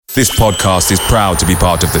This podcast is proud to be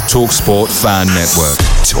part of the TalkSport Fan Network.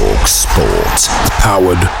 TalkSport.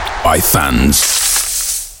 Powered by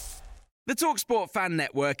fans. The TalkSport Fan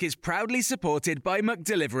Network is proudly supported by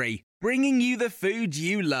McDelivery, bringing you the food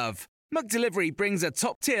you love. McDelivery brings a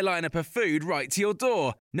top-tier lineup of food right to your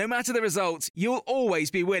door. No matter the result, you'll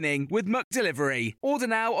always be winning with McDelivery. Order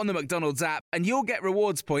now on the McDonald's app and you'll get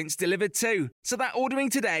rewards points delivered too. So that ordering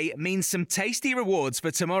today means some tasty rewards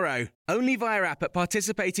for tomorrow. Only via app at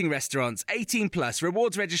participating restaurants. 18 plus.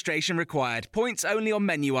 Rewards registration required. Points only on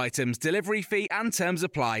menu items. Delivery fee and terms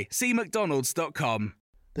apply. See mcdonalds.com.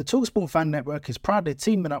 The TalkSport Fan Network is proudly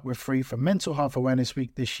teaming up with Free for Mental Health Awareness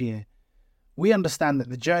Week this year. We understand that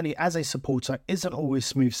the journey as a supporter isn't always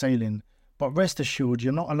smooth sailing, but rest assured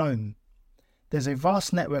you're not alone. There's a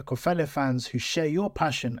vast network of fellow fans who share your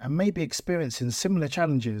passion and may be experiencing similar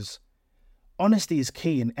challenges. Honesty is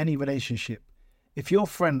key in any relationship. If your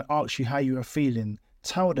friend asks you how you are feeling,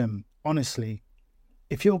 tell them honestly.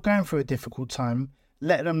 If you're going through a difficult time,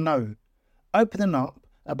 let them know. Opening up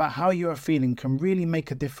about how you are feeling can really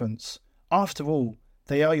make a difference. After all,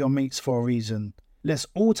 they are your mates for a reason. Let's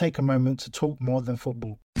all take a moment to talk more than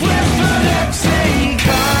football. Brentford FC,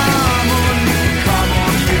 come on, you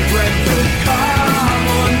Brentford, come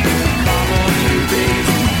on, you bees,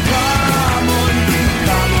 come on,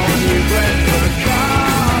 you Brentford,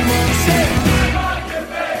 come on, say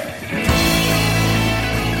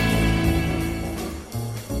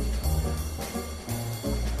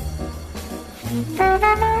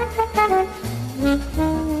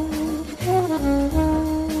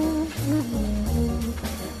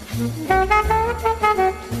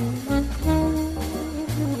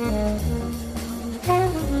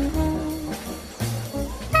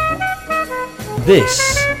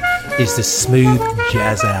This is the Smooth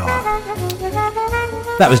Jazz Hour.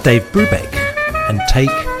 That was Dave Brubeck and Take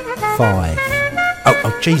 5.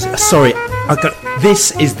 Oh, Jesus, sorry.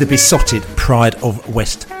 This is the Besotted Pride of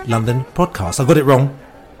West London podcast. I got it wrong.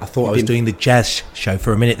 I thought I was doing the jazz show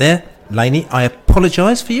for a minute there. Laney, I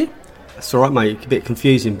apologise for you. That's all right, mate. A bit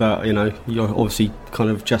confusing, but you know, you're obviously kind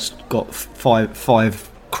of just got five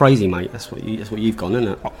crazy, mate. That's what you've gone, isn't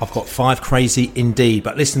it? I've got 5 crazy indeed.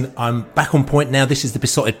 But listen, I'm back on point now. This is the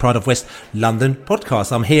Besotted Pride of West London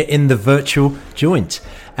podcast. I'm here in the virtual joint,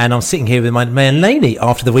 and I'm sitting here with my man Laney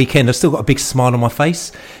after the weekend. I've still got a big smile on my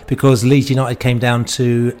face because Leeds United came down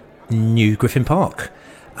to New Griffin Park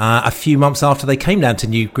a few months after they came down to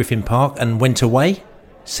New Griffin Park and went away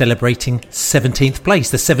celebrating 17th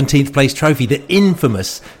place, the 17th place trophy, the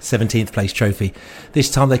infamous 17th place trophy.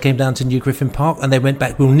 This time they came down to New Griffin Park and they went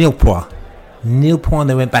back with nil point and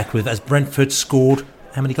they went back with, as Brentford scored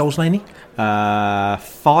how many goals, Laney?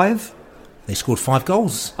 5. They scored 5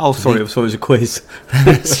 goals. Oh, sorry, I thought it was a quiz.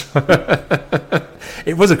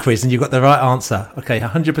 It was a quiz and you got the right answer. Okay,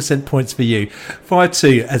 100% points for you.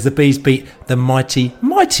 5-2 as the Bees beat the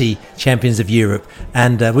mighty champions of Europe,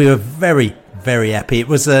 and we were very, very happy. It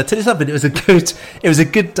was tell you something. It was a good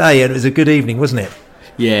day and it was a good evening, wasn't it?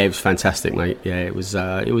 Yeah, it was fantastic, mate. Yeah, it was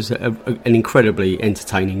an incredibly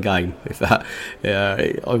entertaining game.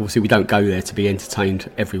 Obviously we don't go there to be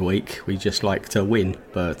entertained every week. We just like to win.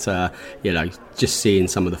 But just seeing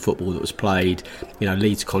some of the football that was played,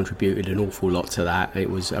 Leeds contributed an awful lot to that. It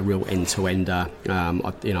was a real end-to-ender.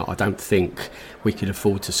 I don't think we could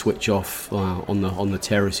afford to switch off on the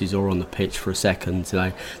terraces or on the pitch for a second.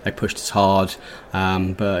 They pushed us hard,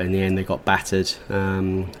 but in the end they got battered.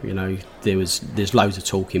 There's loads of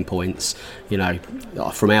talking points.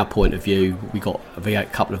 From our point of view, we got a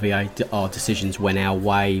couple of VAR decisions went our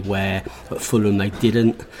way where at Fulham they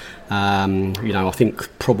didn't. I think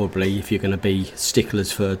probably if you're going to be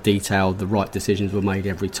sticklers for detail, the right decisions were made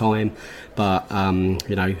every time. But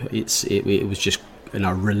it was just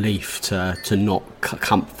relief to not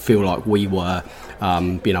feel like we were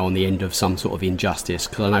on the end of some sort of injustice,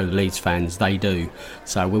 because I know the Leeds fans, they do.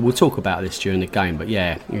 So we'll talk about this during the game. But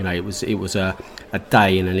yeah, it was a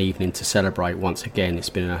day and an evening to celebrate once again. It's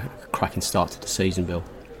been a cracking start to the season, Bill.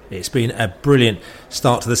 It's been a brilliant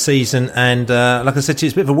start to the season, and like I said to you,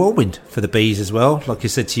 it's a bit of a whirlwind for the Bees as well. Like I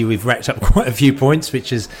said to you, we've racked up quite a few points, which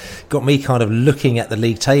has got me kind of looking at the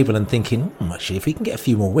league table and thinking, actually, if we can get a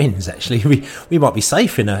few more wins, actually, we might be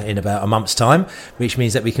safe in about a month's time, which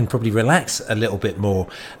means that we can probably relax a little bit more.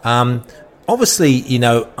 Obviously,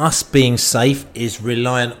 us being safe is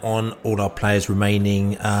reliant on all our players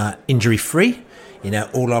remaining injury-free.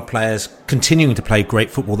 All our players continuing to play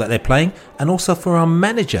great football that they're playing, and also for our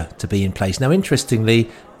manager to be in place. Now, interestingly,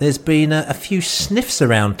 there's been a few sniffs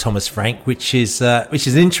around Thomas Frank, which is an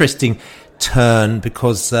interesting turn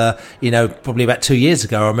because, probably about 2 years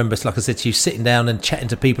ago, I remember, like I said to you, sitting down and chatting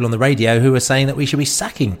to people on the radio who were saying that we should be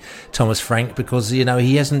sacking Thomas Frank because,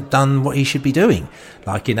 he hasn't done what he should be doing.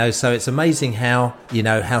 So it's amazing how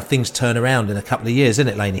things turn around in a couple of years, isn't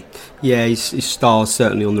it, Laney? Yeah, his star's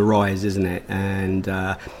certainly on the rise, isn't it? And,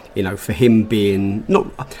 for him being not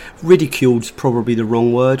ridiculed's probably the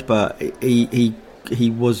wrong word, but he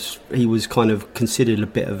was kind of considered a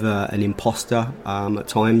bit of an imposter at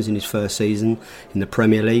times in his first season in the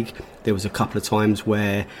Premier League. There was a couple of times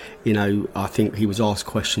where, I think he was asked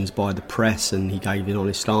questions by the press and he gave an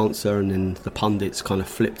honest answer, and then the pundits kind of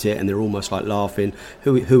flipped it and they're almost like laughing.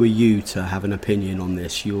 Who are you to have an opinion on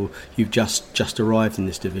this? You've just arrived in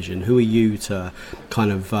this division. Who are you to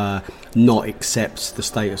kind of not accept the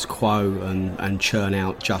status quo and churn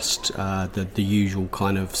out just the usual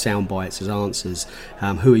kind of sound bites as answers?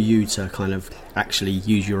 Who are you to kind of actually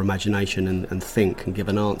use your imagination and think and give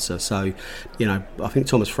an answer? So, I think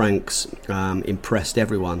Thomas Frank's impressed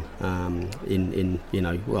everyone in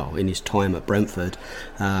his time at Brentford,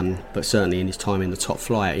 but certainly in his time in the top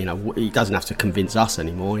flight. He doesn't have to convince us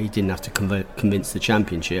anymore. He didn't have to convince the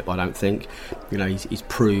Championship, I don't think. He's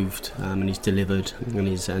proved and he's delivered and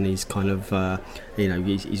he's kind of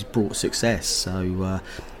he's brought success. So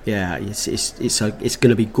it's going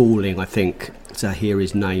to be galling, I think, to hear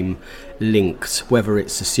his name linked, whether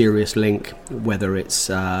it's a serious link, whether it's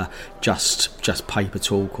just paper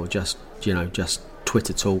talk or just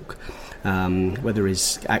Twitter talk, whether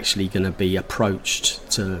he's actually going to be approached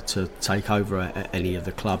to take over any of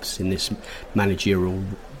the clubs in this managerial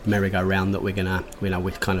merry-go-round that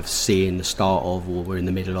we're kind of seeing the start of, or we're in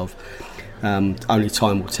the middle of. Only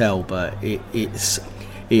time will tell, but it's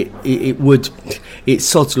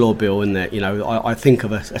sod's law, Bill, in that I think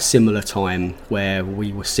of a similar time where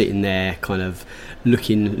we were sitting there kind of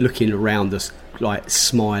looking around us, like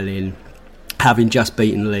smiling, having just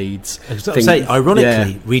beaten Leeds.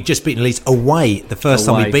 Ironically, we'd just beaten Leeds away the first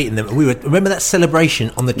time we'd beaten them. Remember that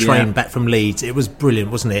celebration on the train back from Leeds? It was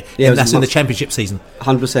brilliant, wasn't it? Yeah, that's in the Championship season.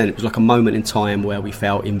 100%. It was like a moment in time where we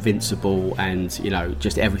felt invincible and,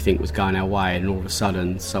 just everything was going our way, and all of a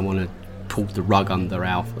sudden someone had pulled the rug under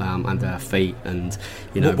our feet, and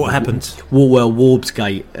what happened?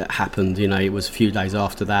 Warbsgate happened. It was a few days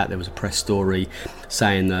after that. There was a press story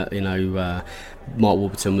saying that Mark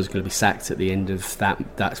Warburton was going to be sacked at the end of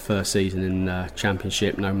that first season in the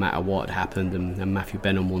Championship, no matter what had happened, and Matthew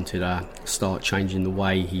Benham wanted to start changing the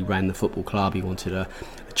way he ran the football club. He wanted a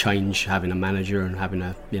change, having a manager and having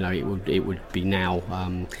it would be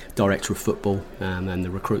now director of football, and the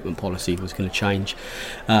recruitment policy was going to change.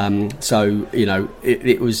 So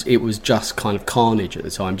it was just kind of carnage at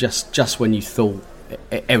the time. Just when you thought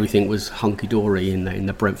everything was hunky-dory in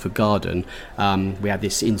the Brentford garden, we had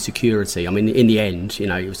this insecurity. I mean, in the end,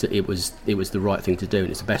 it was the right thing to do, and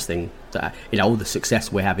it's the best thing. That all the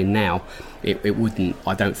success we're having now, it wouldn't,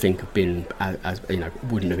 I don't think, have been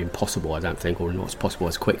wouldn't have been possible, I don't think, or not as possible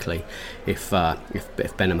as quickly if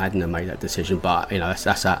Benham hadn't have made that decision. But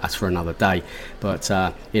that's for another day. But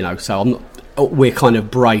so I'm not. We're kind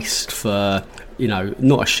of braced for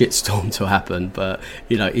not a shitstorm to happen, but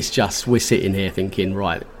it's just we're sitting here thinking,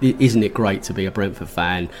 right, isn't it great to be a Brentford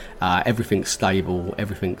fan? Everything's stable,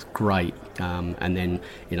 everything's great, and then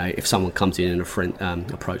if someone comes in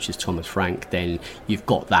and approaches Thomas Frank, then you've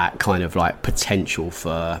got that kind of like potential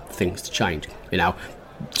for things to change.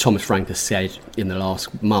 Thomas Frank has said in the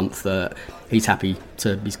last month that he's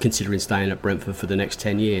considering staying at Brentford for the next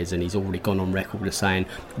 10 years, and he's already gone on record as saying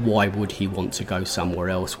why would he want to go somewhere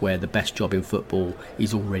else where the best job in football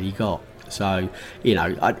he's already got. So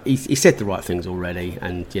he said the right things already,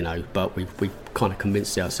 and but we kind of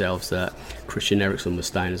convinced ourselves that Christian Eriksen was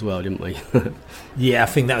staying as well, didn't we? Yeah, I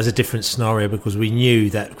think that was a different scenario, because we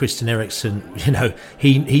knew that Christian Eriksen,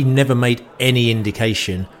 he never made any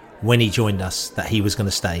indication when he joined us that he was going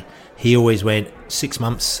to stay. He always went 6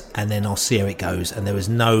 months and then I'll see how it goes. And there was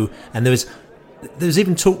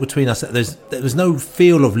even talk between us that there was no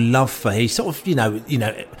feel of love for him. He sort of,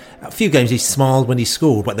 a few games he smiled when he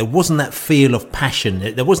scored, but there wasn't that feel of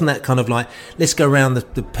passion. There wasn't that kind of like, let's go around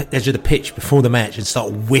the edge of the pitch before the match and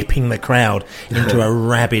start whipping the crowd into a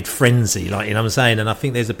rabid frenzy, like, what I'm saying? And I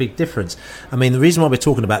think there's a big difference. I mean, the reason why we're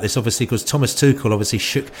talking about this, obviously, because Thomas Tuchel obviously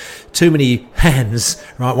shook too many hands,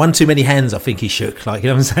 right? One too many hands, I think he shook, like,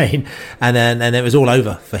 what I'm saying? And then it was all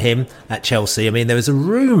over for him at Chelsea. I mean, there was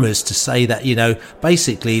rumours to say that,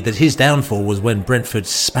 basically that his downfall was when Brentford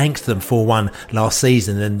spanked them 4-1 last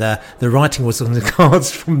season, and the writing was on the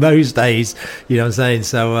cards from those days, what I'm saying?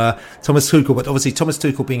 So Thomas Tuchel, but obviously Thomas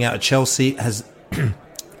Tuchel being out of Chelsea has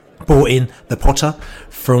brought in the Potter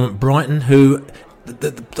from Brighton, who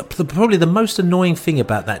probably the most annoying thing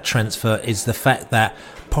about that transfer is the fact that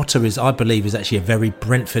Potter I believe, is actually a very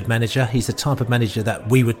Brentford manager. He's the type of manager that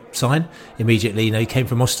we would sign immediately. He came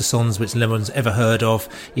from Ostersons, which no one's ever heard of.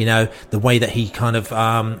 The way that he kind of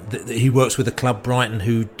he works with the club Brighton,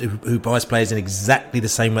 who buys players in exactly the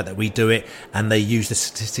same way that we do it, and they use the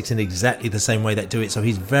statistics in exactly the same way that do it. So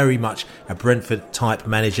he's very much a Brentford type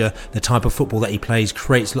manager. The type of football that he plays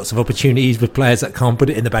creates lots of opportunities with players that can't put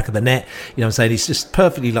it in the back of the net. I'm saying? He's just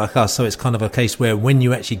perfectly like us. So it's kind of a case where when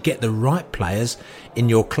you actually get the right players in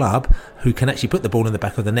your club who can actually put the ball in the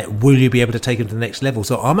back of the net, will you be able to take him to the next level?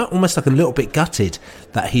 So I'm almost like a little bit gutted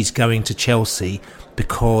that he's going to Chelsea,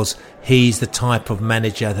 because he's the type of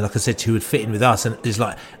manager that, like I said, who would fit in with us. And it's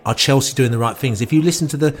like, are Chelsea doing the right things? If you listen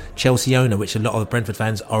to the Chelsea owner, which a lot of the Brentford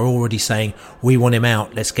fans are already saying, we want him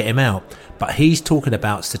out, let's get him out. But he's talking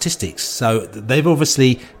about statistics. So they've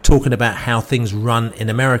obviously talking about how things run in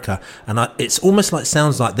America. And it's almost like,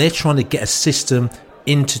 sounds like they're trying to get a system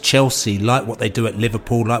into Chelsea, like what they do at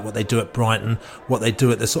Liverpool, like what they do at Brighton, what they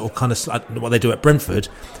do at the sort of kind of what they do at Brentford,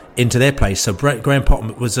 into their place. So Graham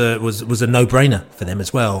Potter was a no-brainer for them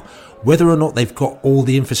as well. Whether or not they've got all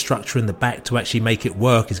the infrastructure in the back to actually make it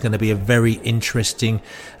work is going to be a very interesting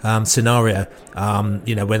scenario.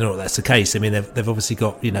 Whether or not that's the case. I mean, they've obviously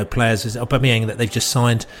got players, Aubameyang, that they've just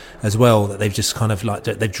signed as well, that they've just kind of like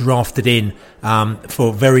they've drafted in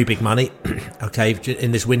for very big money. Okay,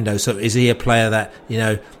 in this window. So is he a player that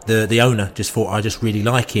the owner just thought, I just really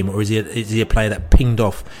like him, or is he a player that pinged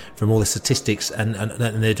off from all the statistics and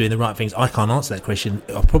they're doing the right things? I can't answer that question.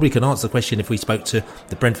 I probably can answer the question if we spoke to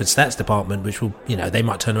the Brentford stats department, which will, they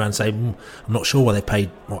might turn around and say, I'm not sure why they paid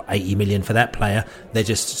 80 million for that player. They're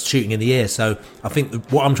just shooting in the air. So I think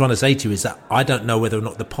what I'm trying to say to you is that I don't know whether or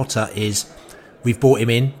not the Potter is, we've brought him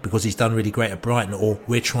in because he's done really great at Brighton, or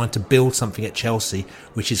we're trying to build something at Chelsea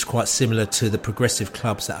which is quite similar to the progressive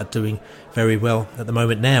clubs that are doing very well at the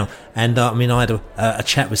moment now. And I had a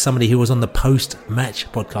chat with somebody who was on the post-match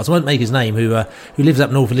podcast. I won't make his name, who lives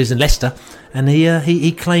up north, lives in Leicester, and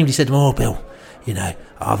he claimed, he said, "Oh, Bill,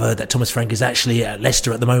 I've heard that Thomas Frank is actually at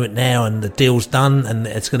Leicester at the moment now, and the deal's done and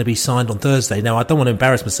it's going to be signed on Thursday." Now, I don't want to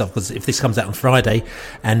embarrass myself, because if this comes out on Friday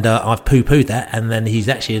and I've poo-pooed that and then he's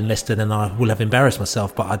actually in Leicester, then I will have embarrassed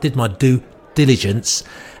myself. But I did my due diligence,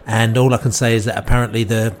 and all I can say is that apparently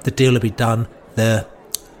the deal had been done. The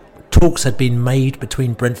talks had been made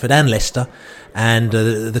between Brentford and Leicester, and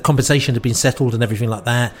the compensation had been settled and everything like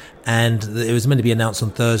that, and it was meant to be announced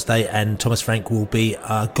on Thursday, and Thomas Frank will be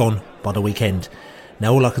gone by the weekend.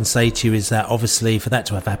 Now, all I can say to you is that obviously for that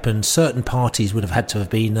to have happened, certain parties would have had to have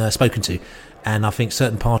been spoken to, and I think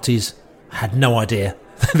certain parties had no idea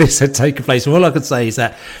this had taken place. And all I can say is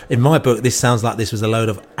that in my book, this sounds like this was a load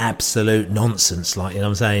of absolute nonsense, like, what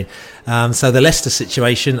I'm saying. So the Leicester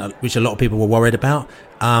situation, which a lot of people were worried about,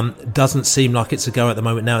 doesn't seem like it's a go at the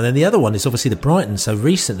moment now. And then the other one is obviously the Brighton. So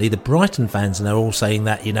recently the Brighton fans, and they're all saying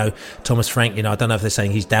that, Thomas Frank, I don't know if they're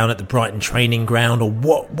saying he's down at the Brighton training ground or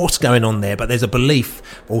what's going on there, but there's a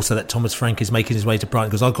belief also that Thomas Frank is making his way to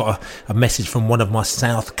Brighton, because I got a message from one of my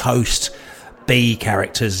South Coast B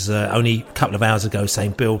characters only a couple of hours ago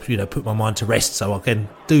saying, "Bill, put my mind to rest." So again,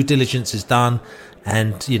 due diligence is done,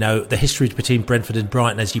 and the history between Brentford and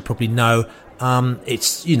Brighton, as you probably know,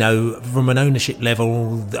 it's from an ownership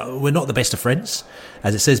level, we're not the best of friends,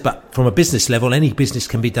 as it says, but from a business level, any business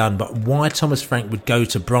can be done. But why Thomas Frank would go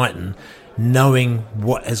to Brighton, knowing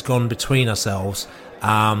what has gone between ourselves,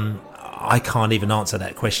 I can't even answer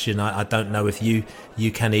that question. I don't know if you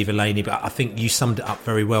can either, Laney, but I think you summed it up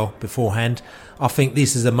very well beforehand. I think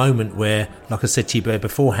this is a moment where, like I said to you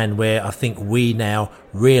beforehand, where I think we now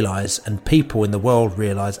realise, and people in the world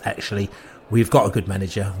realise, actually, we've got a good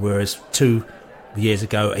manager, whereas 2 years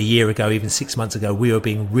ago, a year ago, even 6 months ago, we were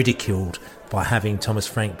being ridiculed by having Thomas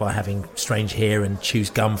Frank, by having strange hair and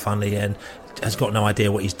chews gum funny and has got no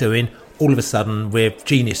idea what he's doing. All of a sudden, we're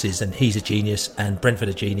geniuses, and he's a genius, and Brentford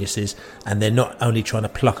are geniuses, and they're not only trying to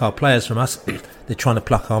pluck our players from us, they're trying to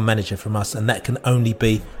pluck our manager from us, and that can only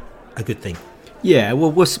be a good thing. Yeah,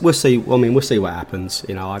 well, we'll see. We'll see what happens.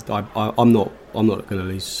 I'm not going to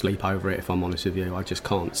lose sleep over it, if I'm honest with you. I just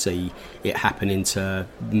can't see it happening to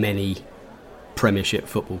many Premiership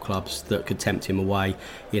football clubs that could tempt him away.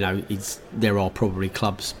 There are probably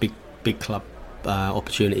clubs, big club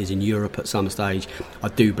opportunities in Europe at some stage. I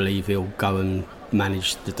do believe he'll go and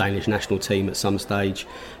manage the Danish national team at some stage,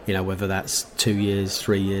 whether that's 2 years,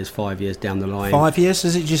 3 years, 5 years down the line. 5 years?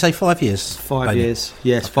 Did you say 5 years? 5 years,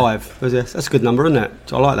 yes, okay. 5. That's a good number, isn't it?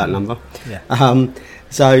 I like that number. Yeah.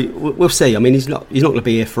 So we'll see. I mean, he's not going to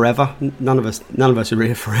be here forever. None of us are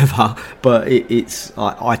here forever. But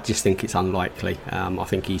I just think it's unlikely. I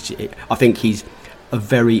think he's a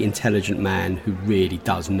very intelligent man who really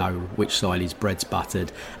does know which side his bread's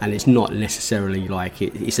buttered, and it's not necessarily like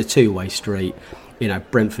it's a two-way street. You know,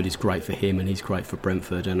 Brentford is great for him and he's great for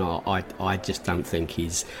Brentford, and I just don't think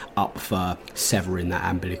he's up for severing that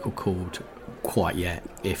umbilical cord quite yet,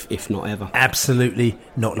 if not ever. Absolutely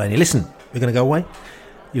not, Laney. Listen, we're going to go away.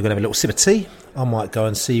 You're going to have a little sip of tea. I might go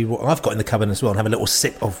and see what I've got in the cupboard as well and have a little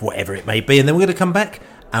sip of whatever it may be, and then we're going to come back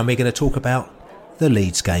and we're going to talk about the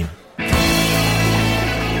Leeds game.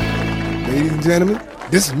 Ladies and gentlemen,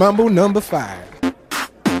 this is Mambo number 5.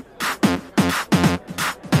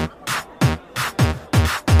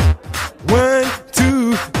 1,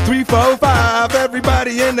 2, 3, 4, 5.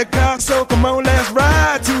 Everybody in the car, so come on, let's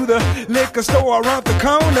ride to the liquor store around the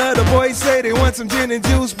corner. The boys say they want some gin and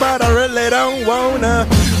juice, but I really don't wanna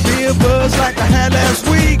be a buzz like I had last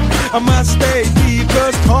week. I must stay deep,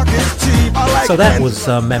 cause talk is cheap. So that was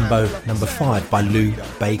Mambo number 5 by Lou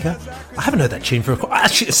Baker. I haven't heard that tune for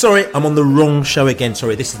actually, sorry, I'm on the wrong show again.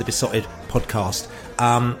 Sorry, this is the Besotted podcast.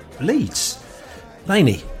 Leeds.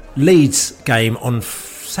 Laney, Leeds game on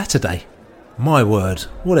Saturday. My word,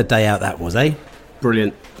 what a day out that was, eh?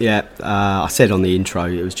 Brilliant. Yeah, I said on the intro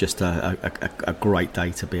it was just a great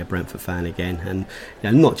day to be a Brentford fan again, and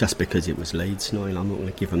you know, not just because it was Leeds. No, I'm not going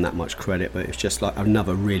to give them that much credit, but it's just like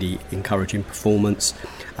another really encouraging performance,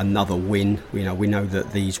 another win. You know, we know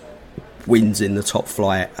that these wins in the top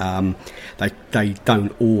flight, they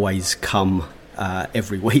don't always come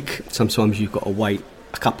every week. Sometimes you've got to wait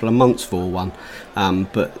a couple of months for one,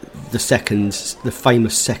 but the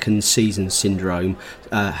famous second season syndrome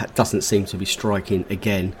doesn't seem to be striking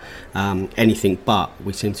again. Anything but.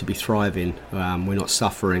 We seem to be thriving. We're not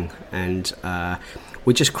suffering, and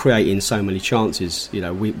we're just creating so many chances. You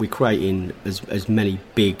know, we're creating as many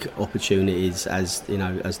big opportunities as, you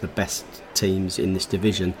know, as the best teams in this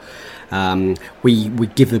division. We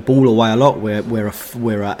give the ball away a lot.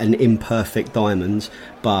 We're an imperfect diamond,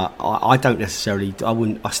 but I don't necessarily.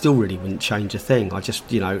 I still really wouldn't change a thing. I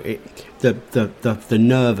just, you know, the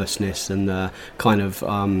nervousness and the kind of.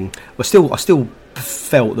 I still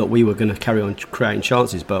felt that we were going to carry on creating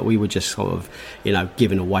chances, but we were just sort of, you know,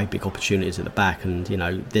 giving away big opportunities at the back. And you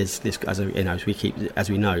know, there's this, as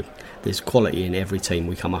we know, there's quality in every team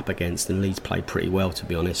we come up against, and Leeds played pretty well, to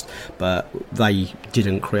be honest, but they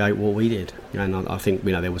didn't create what we did. And I think,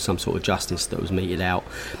 you know, there was some sort of justice that was meted out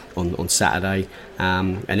on Saturday.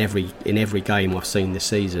 And in every game I've seen this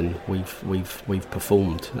season, we've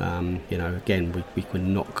performed. You know, again, we could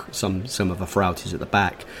knock some of the frailties at the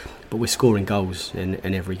back, but we're scoring goals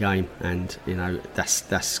in every game, and you know,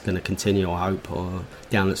 that's going to continue, I hope, or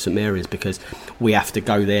down at St Mary's, because we have to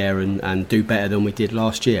go there and do better than we did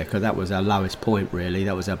last year, because that was our lowest point, really.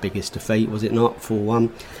 That was our biggest defeat, was it not,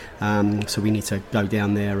 4-1? So we need to go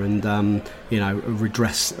down there and you know,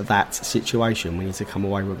 redress that situation. We need to come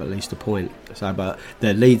away with at least a point. So, but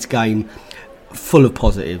the Leeds game, full of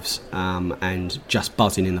positives, and just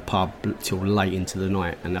buzzing in the pub till late into the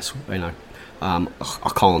night, and that's, you know, I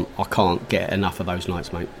can't get enough of those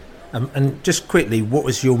nights, mate. And just quickly, what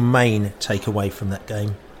was your main takeaway from that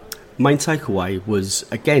game? Main takeaway was,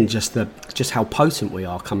 again, just how potent we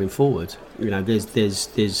are coming forward. You know,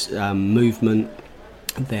 there's movement,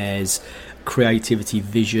 there's creativity,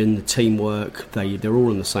 vision, the teamwork. They're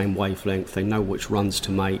all on the same wavelength. They know which runs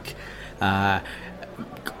to make.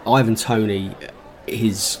 Ivan Toney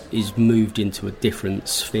is moved into a different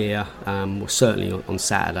sphere. Well, certainly on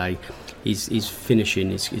Saturday. His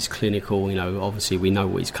finishing is clinical. You know, obviously we know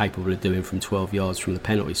what he's capable of doing from 12 yards from the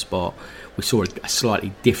penalty spot. We saw a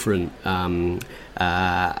slightly different,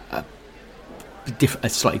 a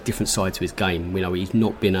slightly different side to his game. You know, he's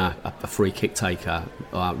not been a free kick taker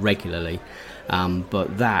regularly,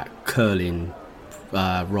 but that curling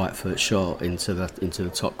right foot shot into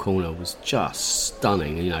the top corner was just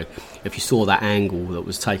stunning. You know, if you saw that angle that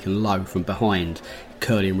was taken low from behind,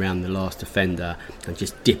 curling round the last defender and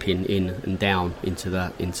just dipping in and down into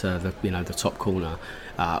the you know, the top corner,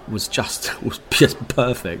 was just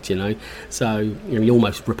perfect. You know, so you know, he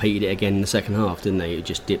almost repeated it again in the second half, didn't he? It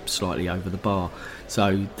just dipped slightly over the bar.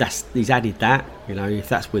 So he's added that. You know, if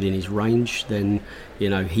that's within his range, then you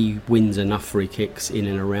know, he wins enough free kicks in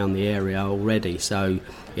and around the area already. So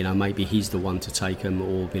you know, maybe he's the one to take them,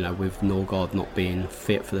 or you know, with Norgard not being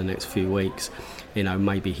fit for the next few weeks, you know,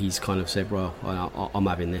 maybe he's kind of said, well, I'm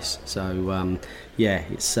having this. So yeah,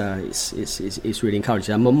 it's really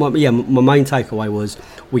encouraging. My main takeaway was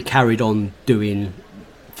we carried on doing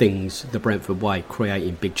things the Brentford way,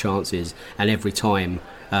 creating big chances, and every time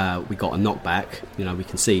we got a knockback, we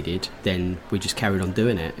conceded, then we just carried on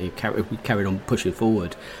doing it. We carried on pushing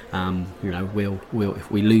forward. We'll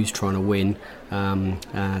if we lose trying to win,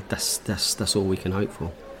 that's all we can hope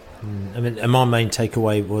for. And my main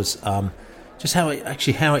takeaway was just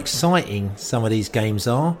how exciting some of these games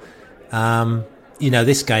are.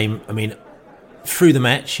 This game, through the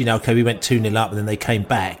match, we went 2-0 up and then they came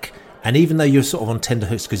back. And even though you're sort of on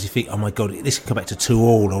tenterhooks because you think, oh my God, this could come back to 2-2,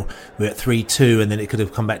 or we're at 3-2 and then it could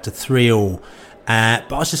have come back to 3-3.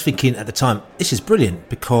 But I was just thinking at the time, this is brilliant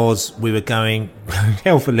because we were going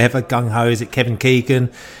hell for leather, gung-ho, is it Kevin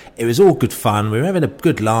Keegan? It was all good fun. We were having a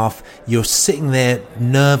good laugh. You're sitting there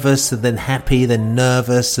nervous and then happy, then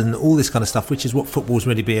nervous and all this kind of stuff, which is what football's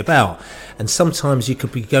really be about. And sometimes you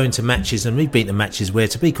could be going to matches, and we've been to matches where,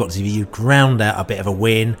 to be quite honest with you, ground out a bit of a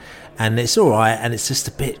win and it's all right, and it's just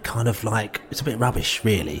a bit kind of like, it's a bit rubbish,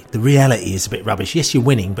 really. The reality is a bit rubbish. Yes, you're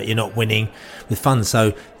winning, but you're not winning with fun.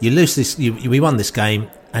 So you lose this, we won this game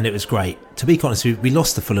and it was great. To be quite honest with you, we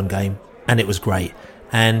lost the Fulham game and it was great.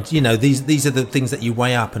 And, these are the things that you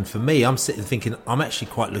weigh up. And for me, I'm sitting thinking I'm actually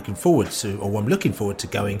quite looking forward to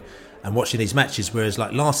going and watching these matches. Whereas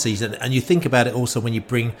like last season, and you think about it also when you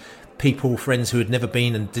bring people, friends who had never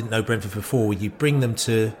been and didn't know Brentford before, you bring them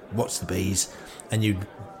to watch the Bees and you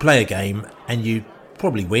play a game and you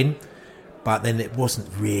probably win. But then it wasn't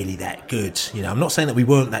really that good. I'm not saying that we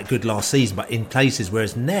weren't that good last season, but in places,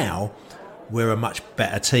 whereas now we're a much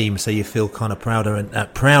better team, so you feel kind of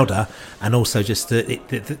prouder, and also just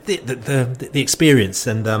the experience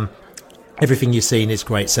and everything you've seen is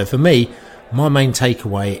great. So for me, my main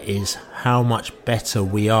takeaway is how much better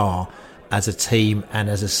we are as a team and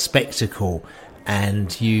as a spectacle,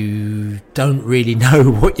 and you don't really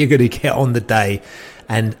know what you're going to get on the day.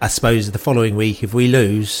 And I suppose the following week, if we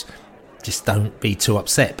lose, just don't be too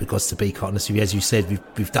upset, because to be quite honest with you, as you said,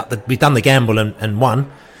 we've done the gamble and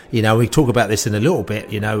won. We talk about this in a little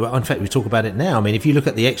bit, in fact, we talk about it now. If you look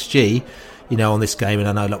at the XG, on this game, and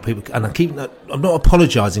I know a lot of people, and I'm not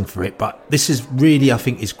apologising for it, but this is really, I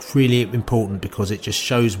think, is really important, because it just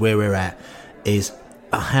shows where we're at, is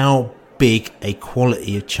how big a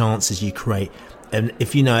quality of chances you create. And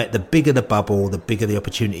if you know it, the bigger the bubble, the bigger the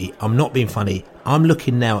opportunity. I'm not being funny. I'm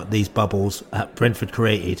looking now at these bubbles that Brentford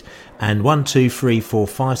created, and 1, 2, 3, 4,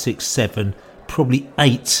 5, 6, 7, probably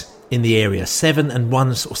 8 in the area. 7 and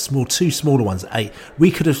 1 sort of small, 2 smaller ones, 8.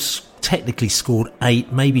 We could have technically scored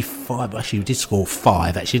 8, maybe 5. Actually, we did score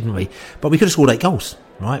 5, actually, didn't we? But we could have scored 8 goals,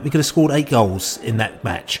 right? We could have scored 8 goals in that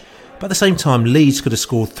match. But at the same time, Leeds could have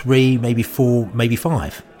scored 3, maybe 4, maybe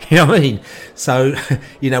 5. You know what I mean? So,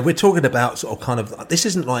 we're talking about sort of kind of, this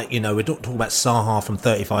isn't like, we're not talking about Saha from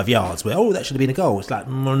 35 yards where, that should have been a goal. It's like,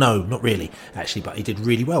 no, not really, actually, but he did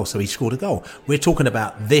really well, so he scored a goal. We're talking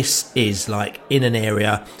about this is like in an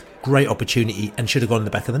area, great opportunity, and should have gone in the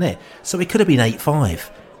back of the net. So it could have been 8-5.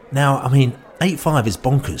 Now, 8-5 is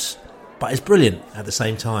bonkers, but it's brilliant at the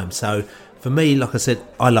same time. So for me, like I said,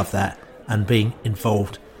 I love that and being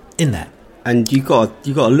involved in that. And you got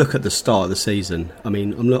to look at the start of the season. I'm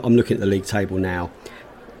looking at the league table now.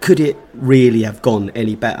 Could it really have gone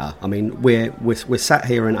any better? We're sat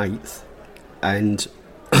here in 8th, and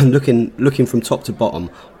looking from top to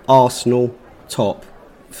bottom. Arsenal top,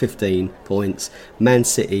 15 points. Man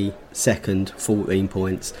City second, 14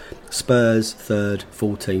 points. Spurs third,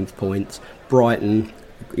 14 points. Brighton,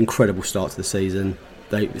 incredible start to the season.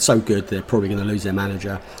 They're so good they're probably going to lose their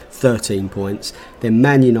manager, 13 points. Then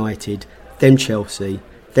Man United, then Chelsea,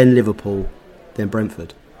 then Liverpool, then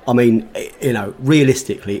Brentford.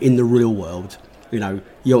 Realistically, in the real world,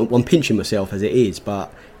 I'm pinching myself as it is,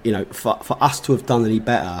 but for us to have done any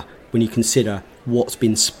better, when you consider what's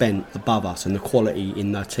been spent above us and the quality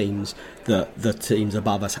in the teams that the teams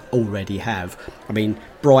above us already have.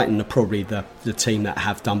 Brighton are probably the team that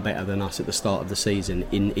have done better than us at the start of the season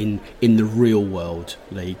in the real world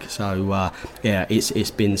league. So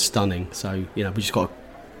it's been stunning. So we just got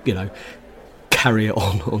to carry it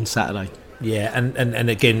on Saturday. Yeah, and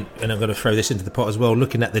again, and I'm going to throw this into the pot as well,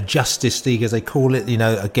 looking at the Justice League, as they call it,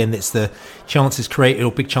 again, it's the chances created,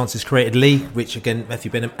 or big chances created league, which again, Matthew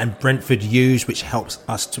Benham and Brentford use, which helps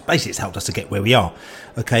us to, basically it's helped us to get where we are.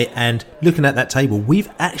 Okay, and looking at that table, we've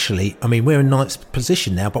actually, we're in 9th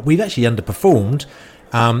position now, but we've actually underperformed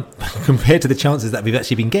compared to the chances that we've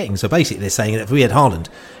actually been getting. So basically they're saying that if we had Haaland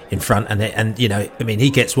in front and he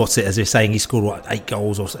gets as they're saying, he scored 8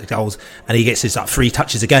 goals or 6 goals, and he gets his 3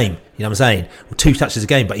 touches a game, you know what I'm saying, or 2 touches a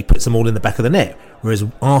game, but he puts them all in the back of the net, whereas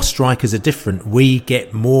our strikers are different. We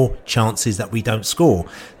get more chances that we don't score.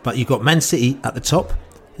 But you've got Man City at the top,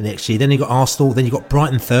 in the XG. Then you've got Arsenal, then you've got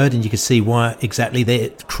Brighton third, and you can see why exactly. They're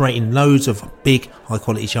creating loads of big,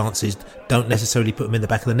 high-quality chances. Don't necessarily put them in the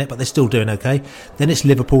back of the net, but they're still doing okay. Then it's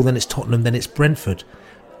Liverpool, then it's Tottenham, then it's Brentford.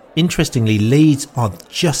 Interestingly, Leeds are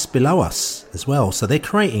just below us as well, so they're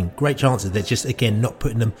creating great chances. They're just, again, not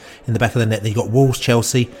putting them in the back of the net. Then you've got Wolves,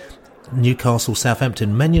 Chelsea, Newcastle,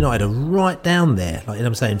 Southampton. Man United are right down there. Like, you know what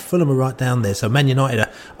I'm saying? Fulham are right down there. So Man United are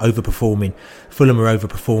overperforming. Fulham are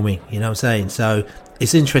overperforming. You know what I'm saying? So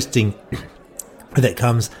it's interesting when it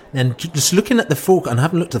comes. And just looking at the forecast, and I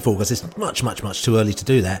haven't looked at the forecast, it's much too early to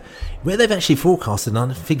do that. Where they've actually forecasted,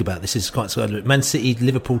 and I think about this, is quite good. Man City,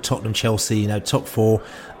 Liverpool, Tottenham, Chelsea, you know, top four.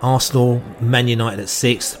 Arsenal, Man United at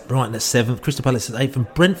 6th, Brighton at 7th, Crystal Palace at 8th,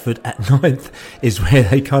 and Brentford at 9th is where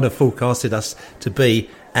they kind of forecasted us to be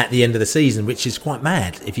at the end of the season, which is quite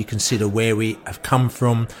mad if you consider where we have come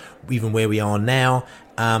from, even where we are now.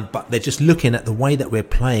 But they're just looking at the way that we're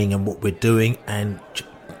playing and what we're doing, and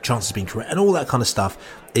chances being correct and all that kind of stuff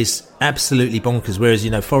is absolutely bonkers. Whereas, you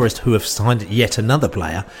know, Forest, who have signed yet another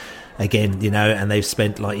player, again, you know, and they've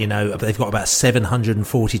spent, like, you know, they've got about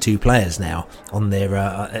 742 players now on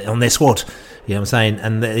their squad. You know what I'm saying?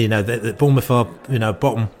 And you know, the Bournemouth are, you know,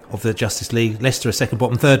 bottom of the Justice League. Leicester are second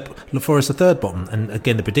bottom, third. Forest are third bottom. And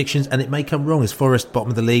again, the predictions, and it may come wrong, is Forest bottom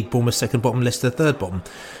of the league, Bournemouth second bottom, Leicester third bottom,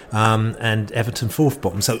 and Everton fourth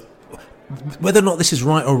bottom. So whether or not this is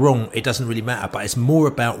right or wrong, it doesn't really matter. But it's more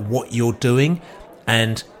about what you're doing,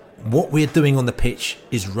 and what we're doing on the pitch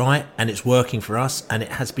is right, and it's working for us, and it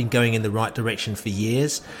has been going in the right direction for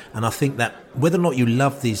years. And I think that whether or not you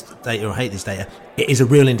love these data or hate this data, it is a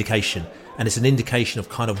real indication, and it's an indication of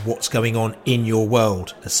kind of what's going on in your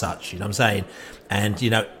world as such. You know what I'm saying? And, you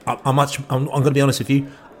know, I'm going to be honest with you,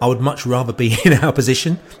 I would much rather be in our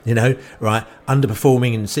position, you know, right,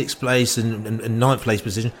 underperforming in 6th place and 9th place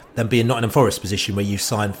position, than be in Nottingham Forest position, where you've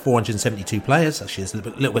signed 472 players. Actually, it's a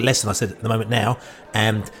little bit less than I said at the moment now,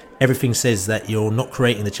 and everything says that you're not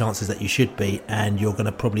creating the chances that you should be, and you're going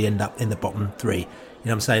to probably end up in the bottom 3. You know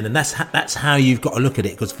what I'm saying? And that's how you've got to look at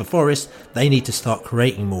it, because for Forest, they need to start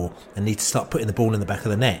creating more and need to start putting the ball in the back of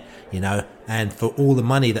the net, you know, and for all the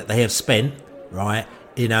money that they have spent, right,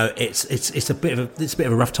 you know, it's a bit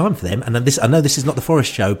of a rough time for them. And I know this is not the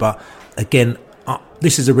Forest show, but again,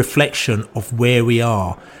 this is a reflection of where we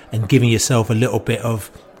are, and giving yourself a little bit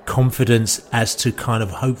of confidence as to kind of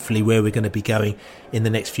hopefully where we're going to be going in the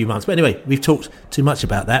next few months. But anyway, we've talked too much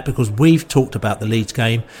about that, because we've talked about the Leeds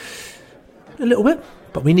game a little bit,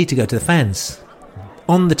 but we need to go to the fans.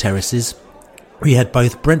 On the terraces, we had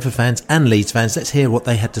both Brentford fans and Leeds fans. Let's hear what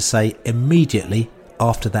they had to say immediately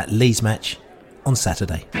after that Leeds match on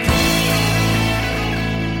Saturday.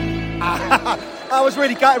 I was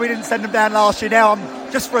really gutted we didn't send them down last year. Now,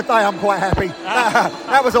 just for a day, I'm quite happy.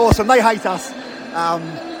 That was awesome. They hate us.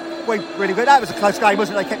 We really good. That was a close game,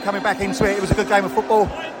 wasn't it? They kept coming back into it. It was a good game of football.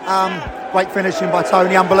 Great finishing by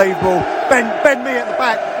Tony, unbelievable. Ben Mee at the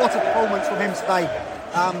back. What a performance from him today.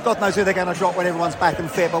 God knows who they're going to drop when everyone's back and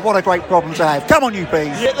fit, but what a great problem to have. Come on, you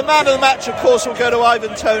bees. Yeah, the man of the match, of course, will go to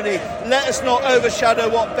Ivan Toney. Let us not overshadow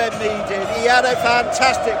what Ben Mee did. He had a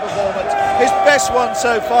fantastic performance. His best one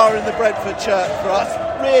so far in the Brentford shirt for us.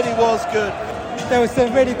 Really was good. There were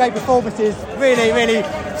some really great performances. Really, really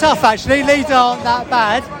tough, actually. Leeds aren't that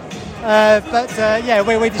bad.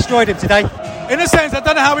 But we destroyed him today. In a sense, I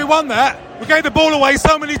don't know how we won that. We gave the ball away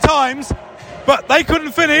so many times, but they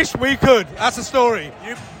couldn't finish, we could. That's the story.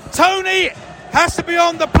 Tony has to be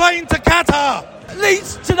on the plane to Qatar.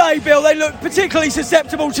 Leeds today, Bill, they looked particularly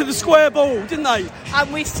susceptible to the square ball, didn't they?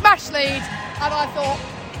 And we smashed Leeds, and I thought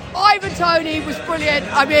Ivan Toney was brilliant.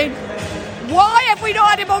 I mean, why have we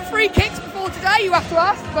not had him on free kicks before today, you have to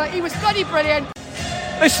ask, but he was bloody brilliant.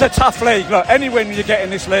 This is a tough league. Look, any win you get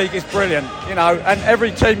in this league is brilliant, you know, and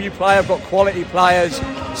every team you play have got quality players,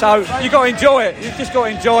 so you've got to enjoy it. You've just got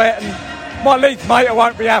to enjoy it, and my Leeds mate, I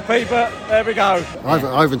won't be happy, but there we go.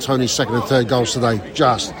 Ivan Toney's second and third goals today,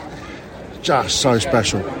 just so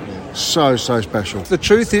special. So special. The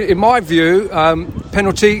truth, in my view,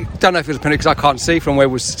 penalty, don't know if it was a penalty because I can't see from where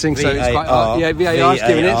we're sitting, so it's quite, VAR's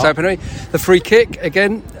giving it, so penalty. The free kick,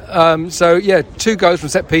 again, 2 goals from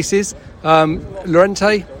set pieces.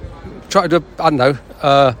 Llorente tried to,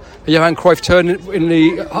 Johan Cruyff turn in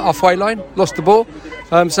the halfway line, lost the ball.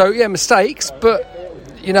 Mistakes, but,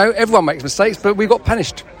 you know, everyone makes mistakes, but we got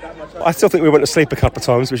punished. I still think we went to sleep a couple of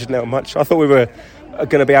times, which is not much. I thought we were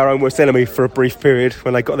going to be our own worst enemy for a brief period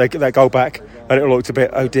when they got their goal back, and it looked a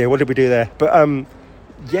bit, oh dear, what did we do there? But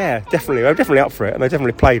definitely, they were definitely up for it, and they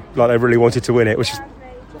definitely played like they really wanted to win it, which is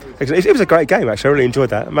Excellent. It was a great game, actually. I really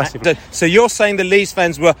enjoyed that massively. So you're saying the Leeds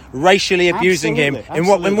fans were racially abusing him? In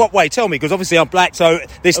what way? Tell me, because obviously I'm black, so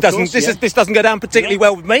this doesn't go down particularly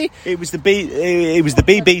well with me. It was the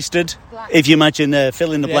B-beasted. If you imagine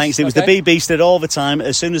fill in the blanks, it was the B-beasted all the time.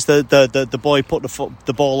 As soon as the boy put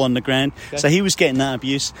the ball on the ground, so he was getting that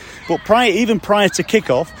abuse. But even prior to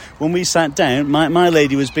kick-off, when we sat down, my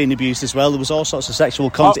lady was being abused as well. There was all sorts of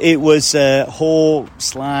sexual content. It was whore,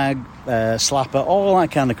 slag, slapper, all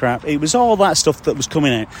that kind of crap. It was all that stuff that was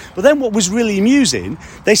coming out. But then what was really amusing,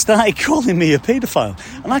 they started calling me a paedophile,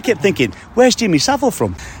 and I kept thinking, where's Jimmy Savile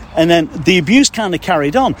from? And then the abuse kind of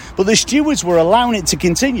carried on, but the stewards were allowing it to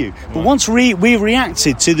continue. But once we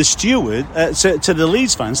reacted to the steward, to the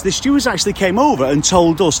Leeds fans, the stewards actually came over and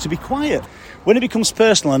told us to be quiet. When it becomes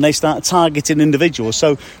personal and they start targeting individuals,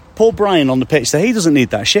 so Paul Bryan on the pitch, he doesn't need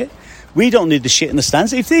that shit. We don't need the shit in the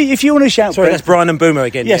stands. If you want to shout, sorry, that's Brian and Boomer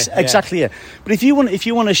again. Yes, exactly. Yeah. But if you want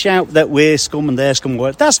to shout that we're scum and they're scum,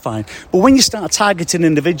 that's fine. But when you start targeting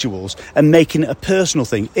individuals and making it a personal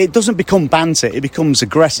thing, it doesn't become banter. It becomes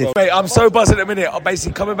aggressive. Mate, I'm so buzzing at the minute. I'm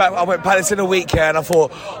basically coming back. I went Palace in a week here, and I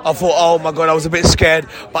thought, oh my god, I was a bit scared.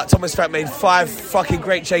 But Thomas Frank made 5 fucking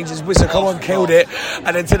great changes. Whistle, come on, killed it.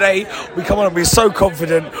 And then today we come on and we're so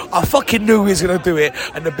confident. I fucking knew he was gonna do it,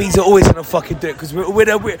 and the bees are always gonna fucking do it because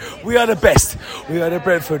we are the best. We are the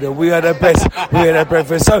Brentford, and we are the best. We are the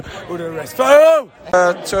Brentford. So we'll do the rest.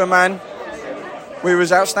 To a man, we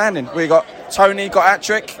was outstanding. Tony got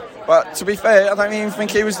hat-trick, but to be fair, I don't even think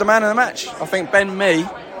he was the man of the match. I think Ben Mee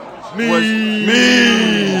was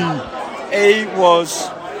he was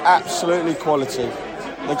absolutely quality.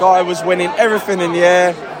 The guy was winning everything in the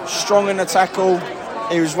air, strong in the tackle.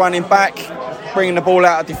 He was running back, bringing the ball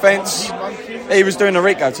out of defence. He was doing a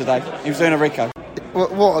Rico today.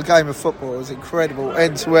 What a game of football. It was incredible,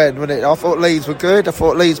 end to end, wasn't it? I thought Leeds were good. I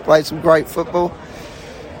thought Leeds played some great football.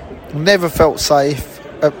 Never felt safe.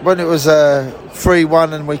 When it was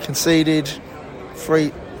 3-1 and we conceded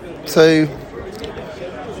 3-2,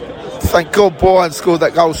 thank God Brian scored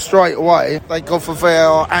that goal straight away. Thank God for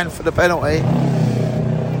VAR and for the penalty.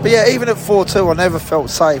 But yeah, even at 4-2, I never felt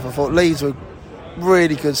safe. I thought Leeds were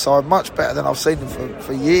really good side, much better than I've seen them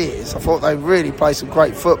for years. I thought they really play some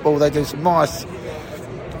great football. They do some nice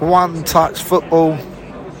one-touch football.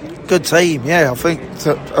 Good team, yeah. I think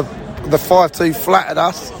the 5-2 flattered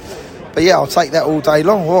us. But yeah, I'll take that all day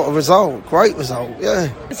long. What a result. Great result, yeah.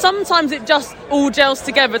 Sometimes it just all gels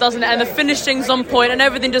together, doesn't it? And the finishing's on point and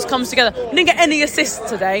everything just comes together. We didn't get any assists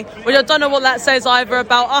today, which I don't know what that says either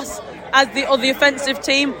about us as the offensive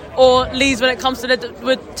team or Leeds when it comes to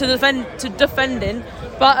defending.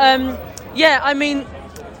 But yeah, I mean,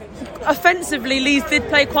 offensively, Leeds did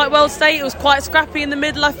play quite well today. It was quite scrappy in the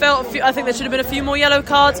middle. I think there should have been a few more yellow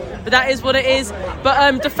cards, but that is what it is.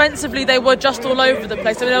 But defensively, they were just all over the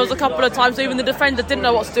place. I mean, there was a couple of times where even the defender didn't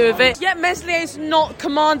know what to do with it. Yet Meslier's not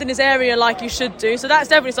commanding his area like he should do, so that's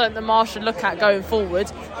definitely something that Marsh should look at going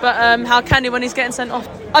forward. But how can he when he's getting sent off?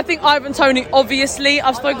 I think Ivan Toney, obviously,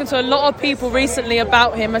 I've spoken to a lot of people recently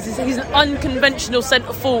about him as he's an unconventional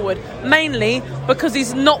centre forward, mainly because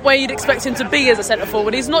he's not where you'd expect him to be as a centre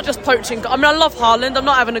forward. He's not just poaching. I mean, I love Haaland, I'm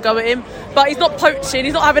not having a go at him, but he's not poaching.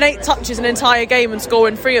 He's not having 8 touches an entire game and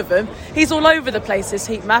scoring 3 of them. He's all over the place, this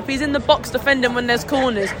heat map. He's in the box defending when there's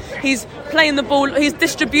corners. He's playing the ball. His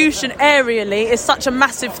distribution aerially is such a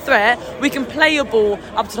massive threat. We can play a ball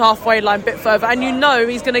up to the halfway line a bit further, and you know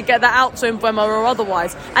he's going to get that out to him, Bremer or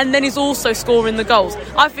otherwise. And then he's also scoring the goals.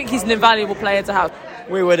 I think he's an invaluable player to have.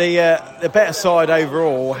 We were the better side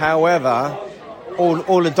overall. However,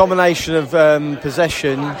 all the domination of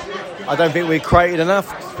possession, I don't think we created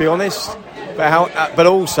enough, to be honest. But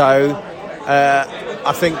also,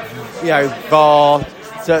 I think VAR,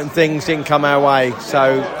 certain things didn't come our way.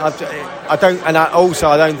 So I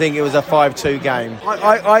don't think it was a 5-2 game.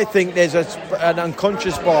 I think there's an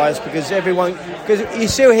unconscious bias because you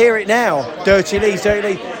still hear it now. Dirty Leeds.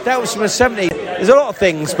 That was from the 70s. There's a lot of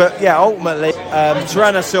things, but yeah, ultimately, to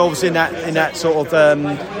run ourselves in that sort of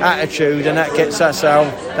attitude, and that gets us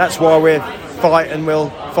out. That's why we'll fight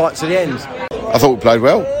to the end. I thought we played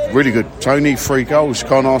well, really good. Tony, 3 goals,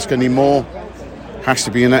 can't ask any more. Has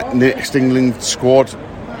to be in that next England squad.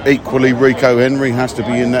 Equally, Rico Henry has to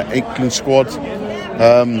be in that England squad.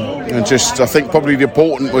 And I think probably the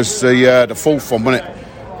important was the 4th one, wasn't it?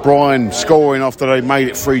 Brian scoring after they made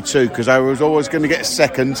it 3-2 because they was always going to get a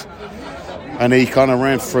second. And he kind of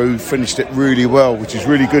ran through, finished it really well, which is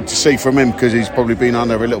really good to see from him because he's probably been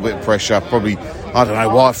under a little bit of pressure. Probably, I don't know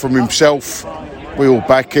why, from himself. We all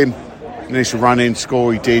back him. And he's run in,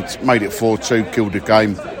 score he did, made it 4-2, killed the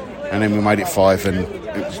game. And then we made it 5 and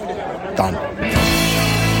it was done.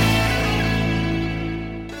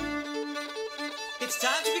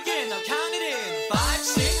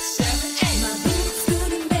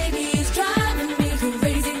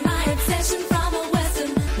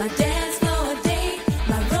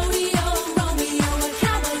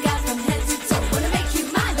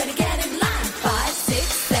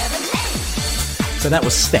 that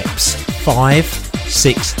was Steps 5,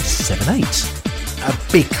 6, 7, 8.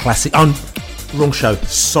 A big classic. Wrong show.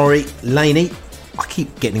 Sorry, Laney. I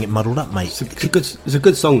keep getting it muddled up, mate. It's a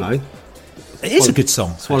good song, though. It is a good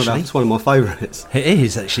song. It's one of my favourites. It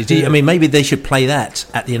is, actually. I mean, maybe they should play that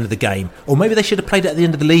at the end of the game. Or maybe they should have played it at the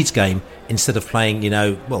end of the Leeds game instead of playing,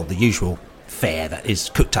 the usual fare that is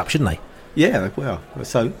cooked up, shouldn't they? Yeah, well,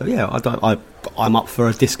 so yeah, I'm up for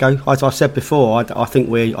a disco. As I said before, I think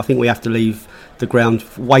we have to leave the ground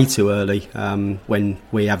way too early when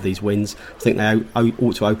we have these wins. I think they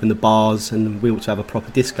ought to open the bars and we ought to have a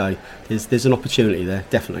proper disco. There's an opportunity there,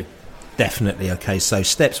 definitely. Definitely. Okay, so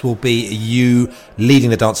Steps will be you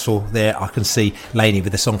leading the dance floor there. I can see Laney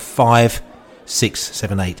with the song 5, 6,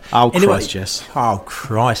 7, 8. Oh, anyway, Christ, yes. Oh,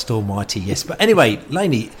 Christ almighty, yes. But anyway,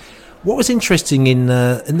 Laney, what was interesting in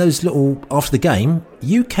those little, after the game,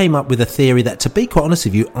 you came up with a theory that, to be quite honest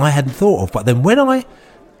with you, I hadn't thought of. But then when I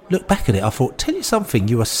look back at it, I thought, tell you something,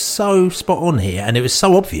 you are so spot on here, and it was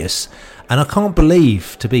so obvious. And I can't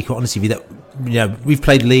believe, to be quite honest with you, that we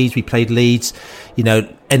played Leeds,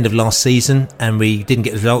 end of last season, and we didn't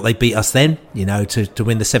get the result. They beat us then, to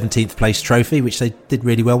win the 17th place trophy, which they did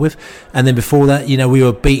really well with. And then before that, we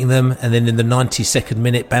were beating them, and then in the 92nd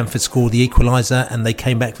minute, Bamford scored the equaliser, and they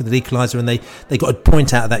came back for the equaliser, and they got a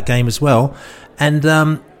point out of that game as well.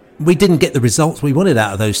 And we didn't get the results we wanted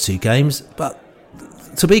out of those two games, but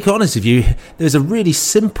to be quite honest with you, there's a really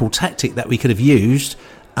simple tactic that we could have used,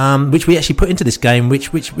 which we actually put into this game,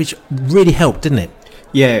 which really helped, didn't it?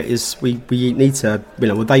 Yeah, we need to.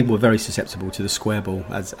 They were very susceptible to the square ball,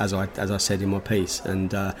 as I said in my piece,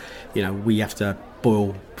 and we have to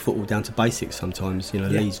boil football down to basics sometimes.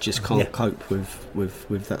 Leeds just can't cope with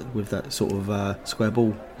that sort of square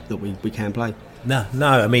ball that we can play. No.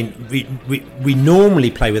 I mean, we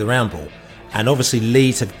normally play with a round ball. And obviously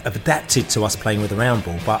Leeds have adapted to us playing with the round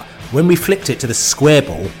ball, but when we flipped it to the square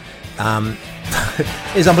ball,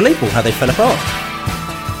 it was unbelievable how they fell apart.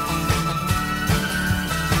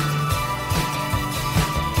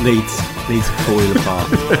 Leeds are falling apart.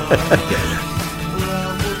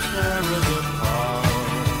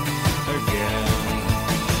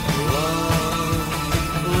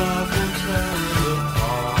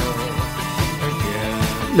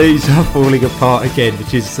 Leeds are falling apart again,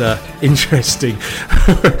 which is interesting.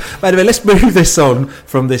 By the way, let's move this on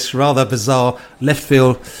from this rather bizarre left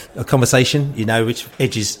field conversation, which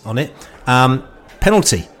edges on it.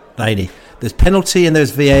 Penalty, Laney. There's penalty and there's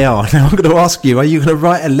VAR. Now I'm going to ask you, are you going to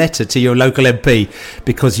write a letter to your local MP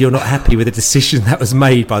because you're not happy with the decision that was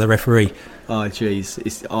made by the referee? Oh,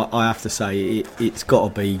 geez, I have to say it's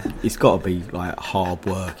got to be like hard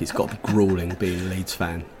work. It's got to be grueling being a Leeds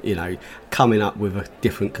fan. Coming up with a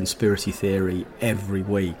different conspiracy theory every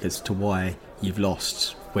week as to why you've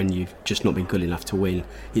lost when you've just not been good enough to win.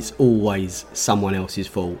 It's always someone else's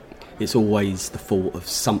fault. It's always the fault of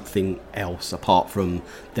something else apart from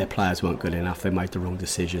their players weren't good enough. They made the wrong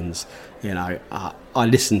decisions. I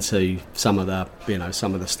listened to some of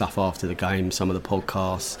the stuff after the game, some of the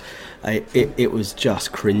podcasts. It was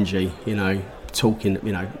just cringy. Talking.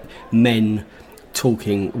 Men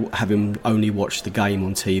talking, having only watched the game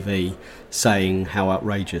on TV, saying how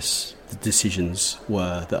outrageous the decisions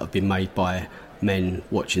were that have been made by men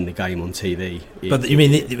watching the game on TV. But you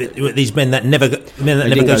mean these men that never go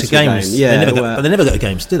to games? Yeah, but they never go to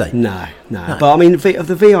games, do they? No. But I mean,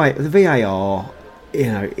 the VAR,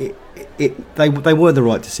 they were the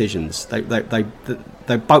right decisions. They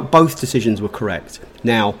both decisions were correct.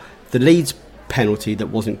 Now, the Leeds penalty that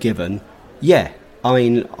wasn't given, yeah. I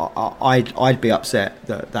mean, I'd be upset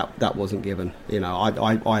that wasn't given.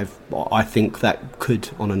 I think that could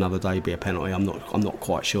on another day be a penalty. I'm not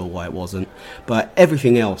quite sure why it wasn't. But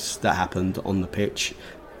everything else that happened on the pitch,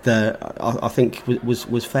 I think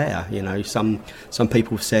was fair. Some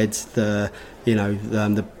people said the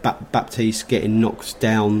Baptiste getting knocked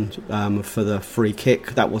down for the free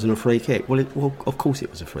kick, that wasn't a free kick. Well, of course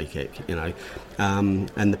it was a free kick. And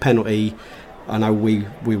the penalty. I know we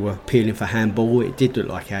were appealing for handball. It did look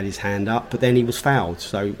like he had his hand up, but then he was fouled.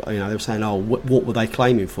 So they were saying, "Oh, what were they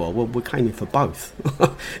claiming for?" Well, we're claiming for both.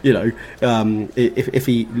 If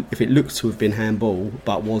it looked to have been handball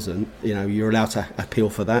but wasn't, you're allowed to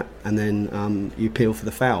appeal for that, and then you appeal for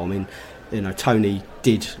the foul. I mean, Tony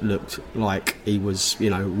did look like he was,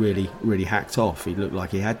 really, really hacked off. He looked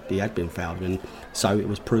like he had been fouled, and so it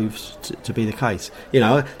was proved to be the case.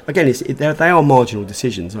 Again, they are marginal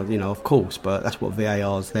decisions, of course, but that's what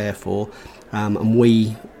VAR is there for. and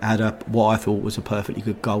we had what I thought was a perfectly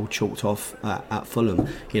good goal chalked off at Fulham.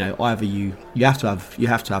 Either you have to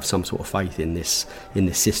have some sort of faith in this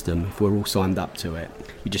system. If we're all signed up to it,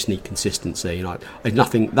 you just need consistency. There's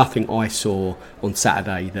nothing I saw on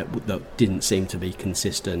Saturday that didn't seem to be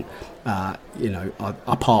consistent.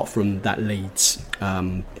 Apart from that Leeds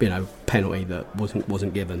penalty that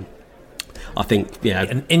wasn't given. I think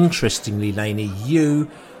And interestingly, Laney,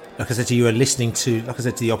 like I said to you, are listening to, like I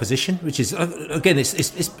said, to the opposition, which is again,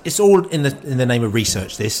 it's all in the name of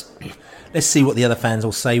research. Let's see what the other fans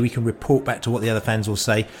will say. We can report back to what the other fans will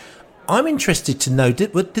say. I'm interested to know,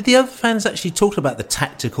 did the other fans actually talk about the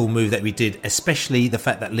tactical move that we did, especially the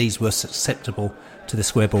fact that Leeds were susceptible to the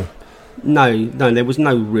square ball? No, there was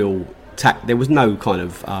no real there was no kind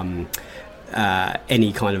of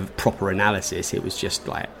any kind of proper analysis. It was just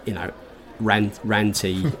like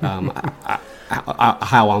ranty.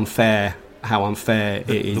 How unfair it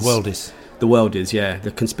is. The world is, yeah.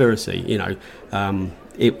 The conspiracy,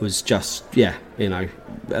 it was just,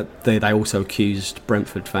 They also accused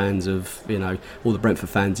Brentford fans of, all the Brentford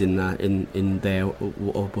fans in there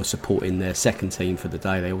were supporting their second team for the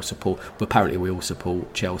day. They all support. Apparently, we all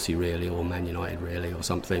support Chelsea, really, or Man United, really, or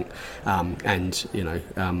something.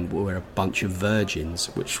 We're a bunch of virgins.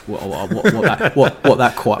 Which what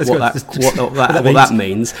that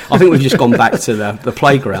means. I think we've just gone back to the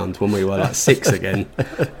playground when we were like 6 again.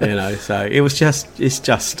 So it was just. It's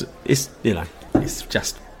just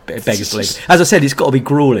beggars belief. As I said, it's got to be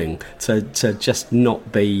grueling to just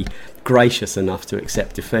not be gracious enough to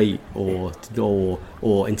accept defeat or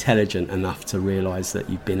intelligent enough to realise that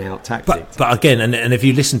you've been out tactics. But again, and if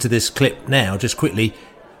you listen to this clip now, just quickly,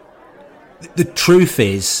 the truth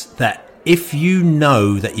is that if you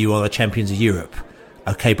know that you are the champions of Europe,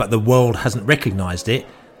 okay, but the world hasn't recognised it,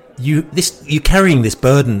 you're carrying this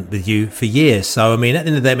burden with you for years. So, at the end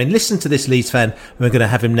of the day, listen to this Leeds fan. We're going to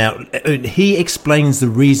have him now. He explains the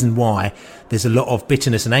reason why there's a lot of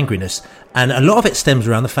bitterness and angriness. And a lot of it stems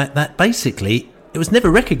around the fact that basically it was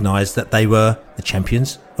never recognised that they were the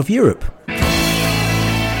champions of Europe.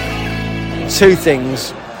 Two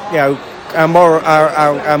things. Our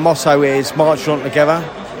motto is march on together.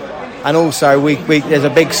 And also, there's a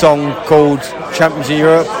big song called Champions of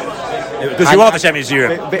Europe. Because you are the champions of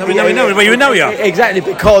Europe. We know you are. Exactly,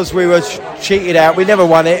 because we were cheated out. We never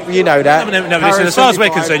won it. You know that. No, listen, as far as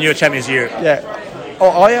we're concerned, you're champions of Europe. Yeah.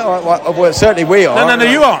 Well, certainly we are. No,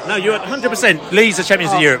 you are. No, you're 100%. Leeds are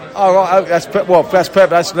champions of Europe. Oh, right. That's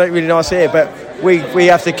perfect. That's really nice to hear. But we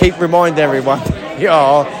have to keep reminding everyone you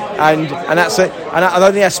are, and that's it. And I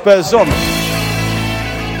don't think that spurs on.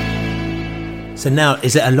 So now,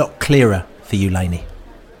 is it a lot clearer for you, Laney?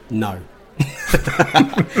 No.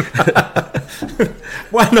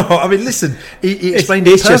 Why not? Listen, he explained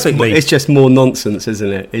it perfectly. It's just more nonsense, isn't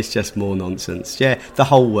it? It's just more nonsense. Yeah, the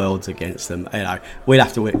whole world's against them. We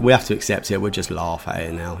have to accept it. We'll just laugh at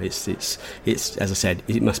it now. It's as I said,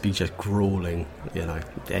 it must be just grueling.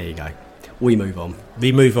 There you go. We move on.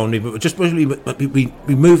 We move on,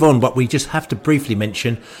 but we just have to briefly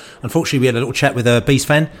mention, unfortunately, we had a little chat with a Beast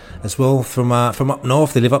fan as well from up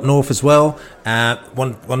north. They live up north as well.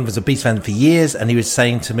 One was a Beast fan for years, and he was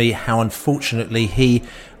saying to me how unfortunately he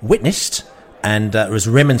witnessed and was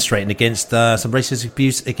remonstrating against some racist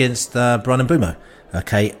abuse against Brian Mbeumo.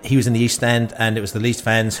 Okay, he was in the East Stand, and it was the Leeds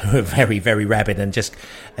fans who were very, very rabid and just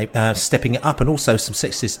stepping it up, and also some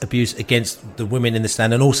sexist abuse against the women in the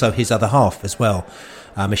stand, and also his other half as well,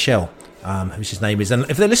 Michelle, which his name is. And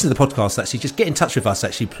if they listen to the podcast, actually, just get in touch with us.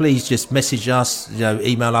 Actually, please just message us,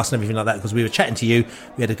 email us, and everything like that, because we were chatting to you.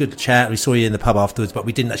 We had a good chat. We saw you in the pub afterwards, but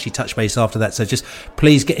we didn't actually touch base after that. So just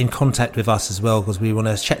please get in contact with us as well, because we want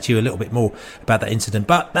to chat to you a little bit more about that incident.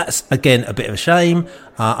 But that's again a bit of a shame.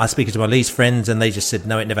 I was speaking to my Leeds friends, and they just said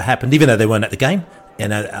no, it never happened, even though they weren't at the game.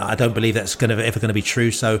 I don't believe that's ever going to be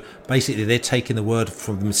true. So basically, they're taking the word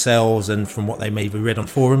from themselves and from what they maybe read on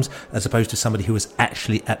forums, as opposed to somebody who was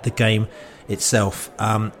actually at the game itself.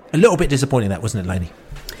 A little bit disappointing, that, wasn't it, Laney?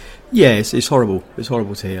 Yeah, it's horrible. It's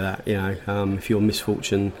horrible to hear that. If you're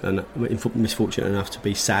misfortunate enough to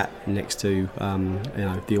be sat next to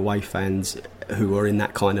the away fans who are in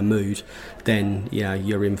that kind of mood, then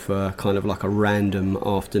you're in for kind of like a random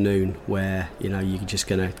afternoon where you're just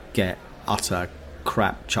going to get utter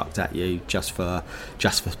crap chucked at you just for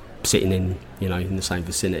sitting in the same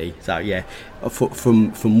vicinity. So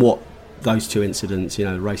from what those two incidents,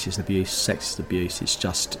 racist abuse, sexist abuse, it's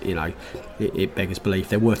just it beggars belief.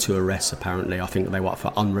 There were 2 arrests apparently. I think they were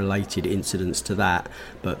for unrelated incidents to that,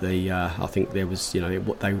 but I think there was there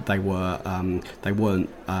were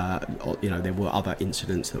other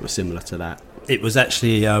incidents that were similar to that. it was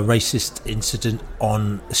actually a racist incident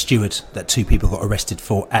on a steward that 2 people got arrested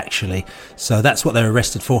for, actually. So that's what they were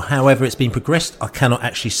arrested for. However, it's been progressed. I cannot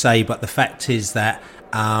actually say, but the fact is that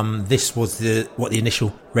this was what the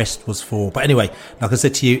initial arrest was for. But anyway, like I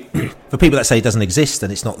said to you, for people that say it doesn't exist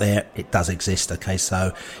and it's not there, it does exist. Okay,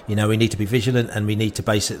 so we need to be vigilant, and we need to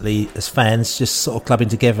basically, as fans, just sort of clubbing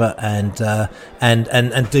together and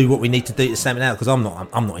do what we need to do to stamp it out. Because I'm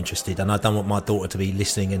not interested, and I don't want my daughter to be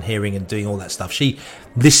listening and hearing and doing all that stuff. She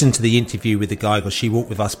listened to the interview with the guy, because she walked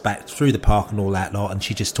with us back through the park and all that lot, and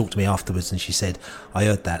she just talked to me afterwards, and she said, "I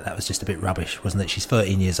heard that was just a bit rubbish, wasn't it?" She's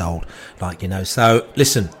 13 years old, So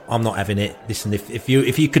listen, I'm not having it. Listen, if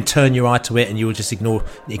you can turn your eye to it and you will just ignore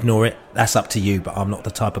it, that's up to you. But I'm not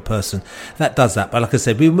the type of person that does that. But like I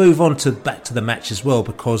said, we'll move on back to the match as well,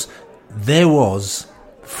 because there was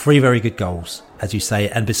 3 very good goals, as you say.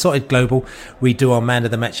 And Besotted Global, we do our man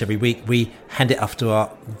of the match every week. We hand it off to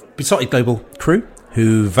our Besotted Global crew,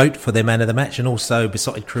 who vote for their man of the match, and also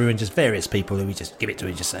Besotted crew and just various people who we just give it to.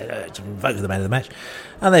 We just say, vote for the man of the match.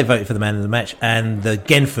 And they voted for the man of the match. And the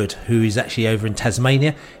Genford, who is actually over in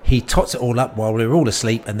Tasmania, he tots it all up while we were all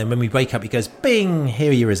asleep. And then when we wake up, he goes, bing,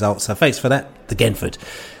 here are your results. So thanks for that, the Genford.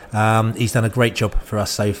 He's done a great job for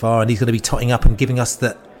us so far. And he's going to be totting up and giving us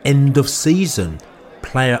the end of season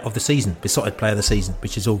player of the season, Besotted player of the season,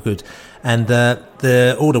 which is all good. And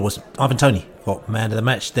the order was Ivan Toney got man of the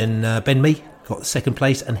match, then Ben Mee got the 2nd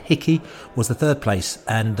place, and Hickey was the 3rd place.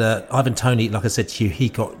 And Ivan Toney, like I said to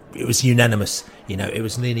you, it was unanimous. It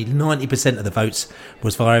was nearly 90% of the votes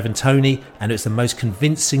was for Ivan Toney, and it was the most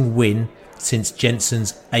convincing win since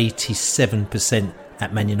Jensen's 87%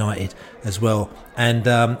 at Man United as well.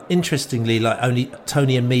 And interestingly, only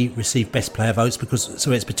Toney and me received best player votes,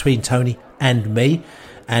 so it's between Toney and me.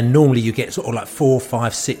 And normally you get sort of 4,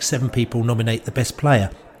 5, 6, 7 people nominate the best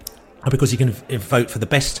player, because you can vote for the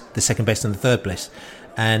best, the 2nd best, and the 3rd best.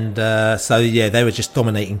 And they were just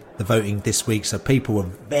dominating the voting this week. So people were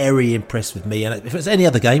very impressed with me. And if it was any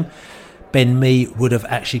other game, Ben Mee would have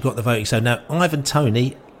actually got the voting. So now Ivan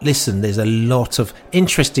Toney, listen, there's a lot of,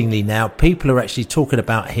 interestingly now, people are actually talking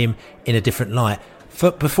about him in a different light.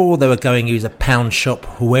 Before they were going, he was a pound shop,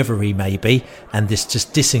 whoever he may be, and just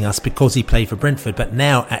dissing us because he played for Brentford. But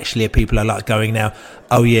now actually people are going now,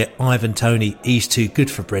 oh yeah, Ivan Toney, he's too good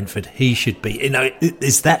for Brentford, he should be.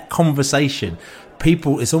 It's that conversation.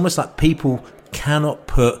 It's almost like people cannot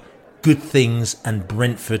put good things and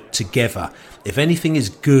Brentford together. If anything is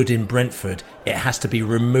good in Brentford, it has to be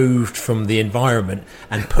removed from the environment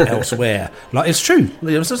and put elsewhere. It's true.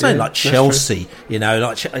 I'm saying, Chelsea,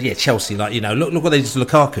 Chelsea, look what they did to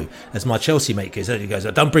Lukaku, as my Chelsea mate goes,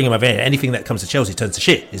 don't bring him over here. Anything that comes to Chelsea turns to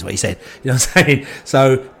shit, is what he said. You know what I'm saying?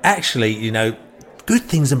 So actually, good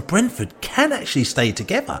things in Brentford can actually stay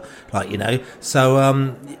together. So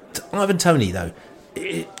Ivan Toney, though,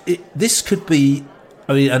 this could be,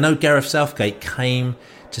 I know Gareth Southgate came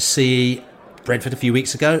to see Brentford a few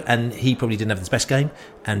weeks ago, and he probably didn't have his best game,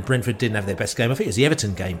 and Brentford didn't have their best game. I think it was the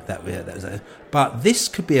Everton game that was there. But this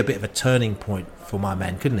could be a bit of a turning point for my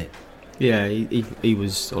man, couldn't it? Yeah, he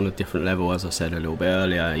was on a different level, as I said a little bit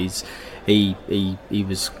earlier. He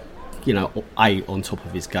was, on top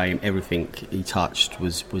of his game. Everything he touched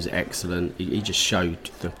was excellent. He just showed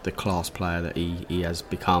the class player that he has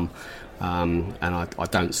become. And I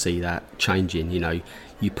don't see that changing.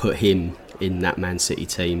 You put him in that Man City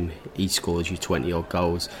team, he scores you 20 odd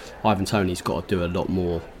goals. Ivan Toney's got to do a lot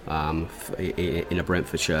more in a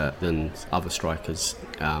Brentford shirt than other strikers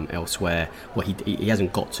elsewhere. Well, he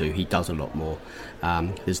hasn't got to. He does a lot more.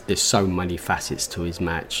 There's so many facets to his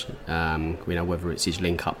match. Whether it's his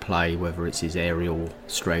link-up play, whether it's his aerial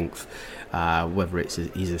strength, whether it's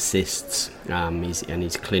his assists, and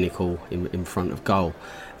he's clinical in front of goal.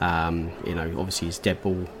 Obviously his dead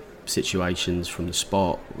ball situations from the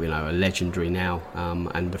spot, are legendary now,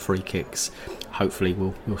 and the free kicks. Hopefully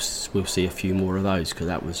we'll see a few more of those,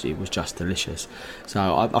 because it was just delicious.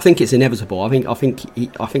 So I think it's inevitable. I think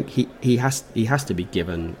he has to be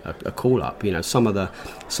given a call up. Some of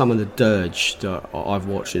the dirge that I've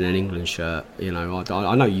watched in an England shirt.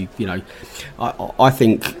 I know you.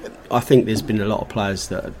 I think there's been a lot of players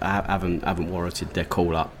that haven't warranted their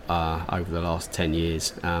call up over the last 10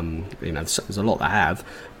 years. There's a lot that have,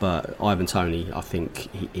 but Ivan Toney, I think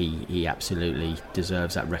he absolutely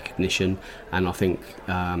deserves that recognition. And I think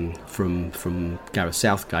from Gareth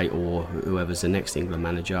Southgate or whoever's the next England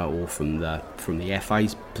manager, or from the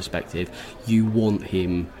FA's perspective, you want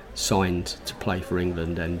him signed to play for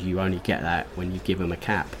England, and you only get that when you give him a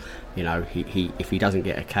cap. You know, if he doesn't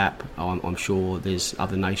get a cap, I'm sure there's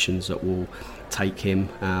other nations that will take him,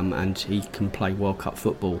 and he can play World Cup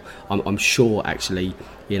football. I'm sure, actually,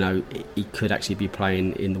 you know, he could actually be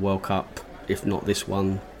playing in the World Cup, if not this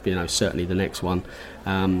one, you know, certainly the next one,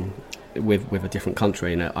 with a different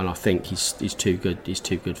country in it. And I think he's too good. He's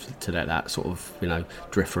too good to let that sort of, you know,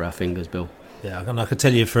 drift through our fingers, Bill. Yeah, and I can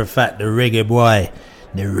tell you for a fact, the Reggae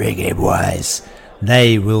Boys,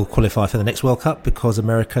 they will qualify for the next World Cup, because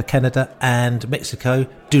America, Canada and Mexico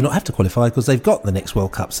do not have to qualify because they've got the next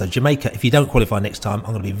World Cup. So Jamaica, if you don't qualify next time,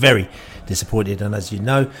 I'm going to be very disappointed. And as you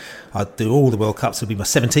know, I do all the World Cups. It'll be my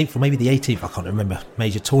 17th or maybe the 18th, I can't remember,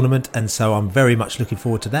 major tournament. And so I'm very much looking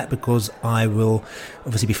forward to that, because I will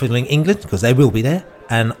obviously be following England, because they will be there.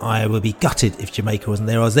 And I will be gutted if Jamaica wasn't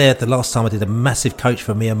there. I was there the last time I did a massive coach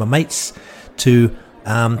for me and my mates to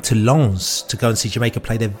Lens to go and see Jamaica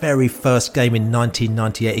play their very first game in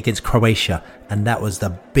 1998 against Croatia, and that was the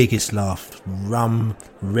biggest laugh. Rum,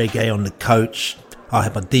 reggae on the coach. I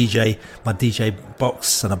had my DJ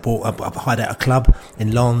box, and I bought a hideout club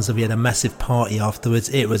in Lens, and we had a massive party afterwards.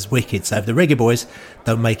 It was wicked. So if the Reggae Boys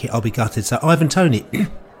don't make it, I'll be gutted. So Ivan Toney,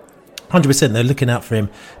 100%, they're looking out for him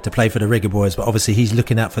to play for the Reggae Boys, but obviously he's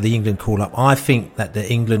looking out for the England call-up. I think that the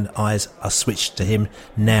England eyes are switched to him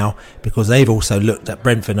now, because they've also looked at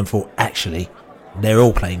Brentford and thought, actually, they're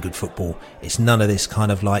all playing good football. It's none of this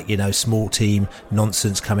kind of like, you know, small team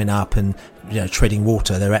nonsense coming up and, you know, treading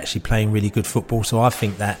water. They're actually playing really good football. So I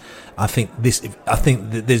think that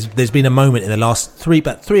there's been a moment in the last three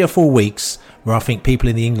or 4 weeks where I think people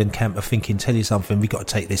in the England camp are thinking, tell you something, we've got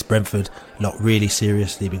to take this Brentford lot really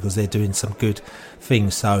seriously, because they're doing some good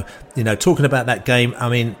things. So, you know, talking about that game, I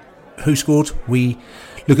mean, who scored? We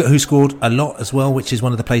look at who scored a lot as well, which is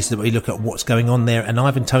one of the places that we look at what's going on there. And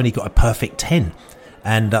Ivan Toney got a perfect 10.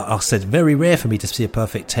 And I said, very rare for me to see a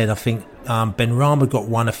perfect 10. I think Ben Rama got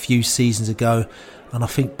one a few seasons ago. And I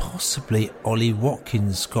think possibly Ollie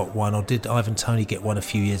Watkins got one, or did Ivan Toney get one a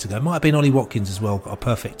few years ago? It might have been Ollie Watkins as well, got a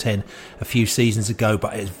perfect 10 a few seasons ago,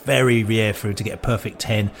 but it's very rare for him to get a perfect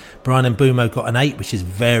 10. Brian Mbumo got an 8, which is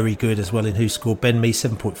very good as well in who scored. Ben Mee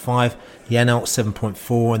 7.5, Yanalt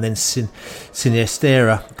 7.4, and then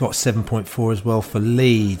Sinisterra got 7.4 as well for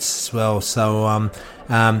Leeds as well. So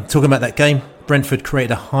talking about that game, Brentford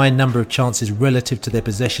created a high number of chances relative to their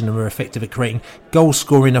possession and were effective at creating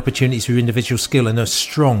goal-scoring opportunities through individual skill, and are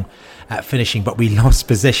strong at finishing. But we lost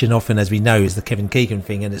possession often, as we know, is the Kevin Keegan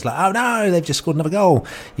thing, and it's like, oh no, they've just scored another goal,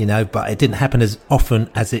 you know. But it didn't happen as often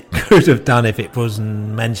as it could have done if it was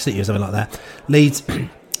Manchester City or something like that. Leeds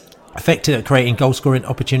effective at creating goal-scoring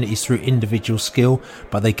opportunities through individual skill,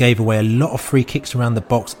 but they gave away a lot of free kicks around the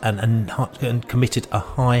box and committed a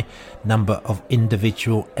high number of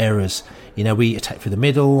individual errors. You know, we attacked through the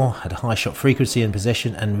middle, had a high shot frequency and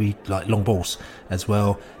possession, and we like long balls as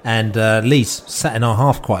well. And Leeds sat in our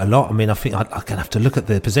half quite a lot. I mean, I think I'm going to have to look at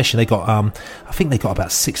the possession. They got, I think they got about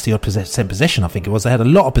 60% possession, I think it was. They had a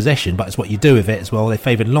lot of possession, but it's what you do with it as well. They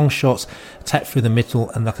favoured long shots, attacked through the middle,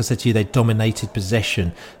 and like I said to you, they dominated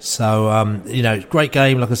possession. So, you know, great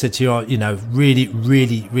game. Like I said to you, you know, really,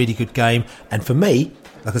 really, really good game. And for me,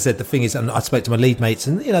 like I said, the thing is, and I spoke to my lead mates,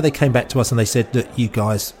 and you know, they came back to us and they said, look, you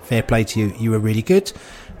guys, fair play to you, you were really good.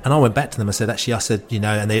 And I went back to them and said, actually, you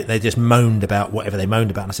know, and they just moaned about whatever they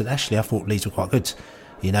moaned about. And I said, actually, I thought Leeds were quite good,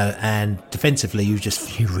 you know, and defensively, you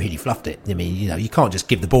really fluffed it. I mean, you know, you can't just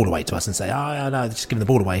give the ball away to us and say, oh no, just give them the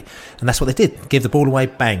ball away. And that's what they did. Give the ball away,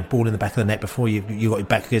 bang, ball in the back of the net before you got your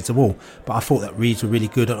back against the wall. But I thought that Leeds were really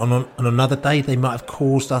good. On another day, they might have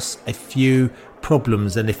caused us a few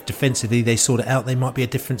problems, and if defensively they sort it out, they might be a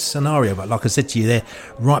different scenario. But like I said to you, they're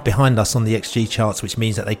right behind us on the XG charts, which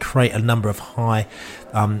means that they create a number of high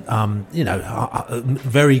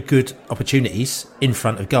very good opportunities in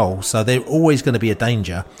front of goal, so they're always going to be a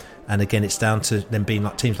danger. And again, it's down to them being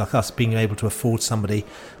like teams like us, being able to afford somebody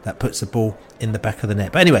that puts the ball in the back of the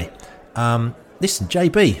net. But anyway, listen,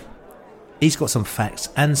 JB, he's got some facts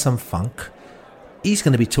and some funk. He's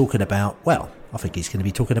going to be talking about, well, I think he's going to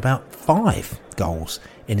be talking about 5 goals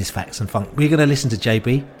in his facts and funk. We're going to listen to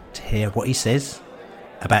JB to hear what he says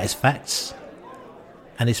about his facts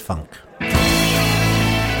and his funk. Are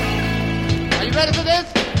you ready for this?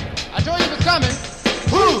 I told you it was coming.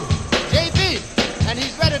 Who? JB. And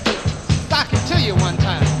he's ready to sock it to you one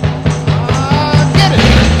time. Get it.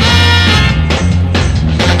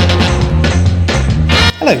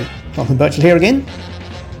 Hello, Jonathan Birchall here again.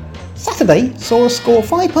 Saturday saw us score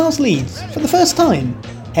 5 past Leeds for the first time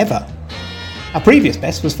ever. Our previous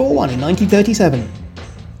best was 4-1 in 1937.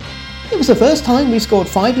 It was the first time we scored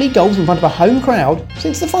 5 league goals in front of a home crowd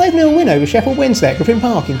since the 5-0 win over Sheffield Wednesday at Griffin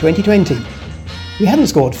Park in 2020. We hadn't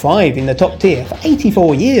scored 5 in the top tier for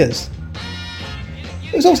 84 years.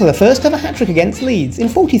 It was also the first ever hat-trick against Leeds in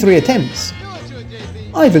 43 attempts.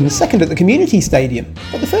 Ivan's second at the community stadium,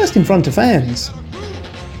 but the first in front of fans.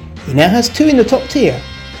 He now has 2 in the top tier.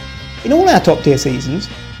 In all our top tier seasons,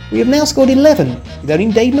 we have now scored 11, with only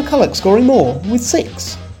Dave McCulloch scoring more, with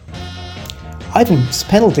 6. Ivan's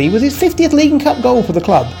penalty was his 50th League and Cup goal for the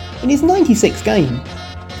club, in his 96th game.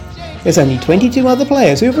 There's only 22 other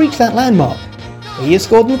players who have reached that landmark, but he has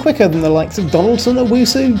scored them quicker than the likes of Donaldson,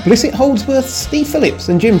 Owusu, Blissett Holdsworth, Steve Phillips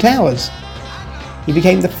and Jim Towers. He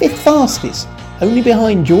became the 5th fastest, only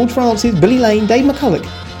behind George Francis, Billy Lane, Dave McCulloch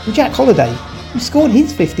and Jack Holliday, who scored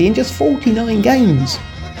his 50 in just 49 games.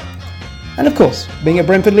 And of course, being a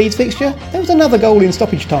Brentford Leeds fixture, there was another goal in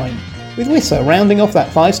stoppage time, with Wissa rounding off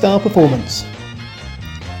that 5-star performance.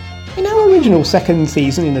 In our original second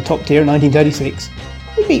season in the top tier in 1936,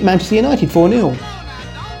 we beat Manchester United 4-0.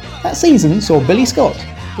 That season saw Billy Scott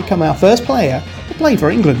become our first player to play for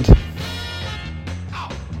England.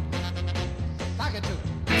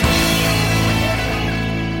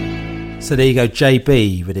 So there you go,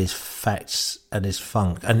 JB with his facts and his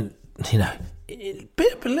funk. And, you know, a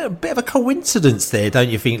little bit of a coincidence there, don't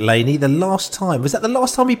you think, Laney? Was that the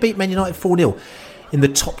last time we beat Man United 4-0 in the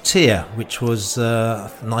top tier, which was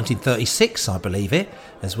 1936, I believe it,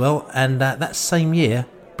 as well. And that same year,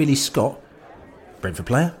 Billy Scott, Brentford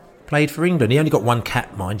player, played for England. He only got 1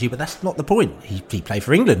 cap, mind you, but that's not the point. He played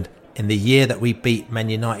for England in the year that we beat Man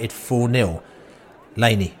United 4-0.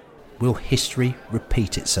 Laney, will history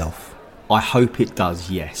repeat itself? I hope it does,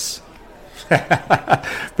 yes.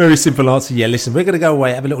 Very simple answer. Yeah, listen, we're going to go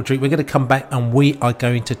away, have a little drink. We're going to come back and we are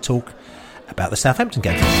going to talk about the Southampton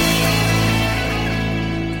game.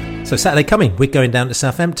 So Saturday coming, we're going down to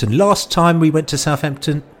Southampton. Last time we went to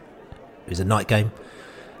Southampton, it was a night game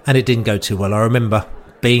and it didn't go too well. I remember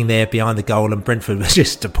being there behind the goal and Brentford was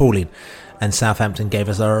just appalling and Southampton gave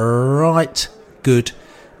us a right good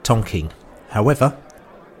tonking. However,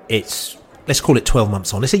 let's call it 12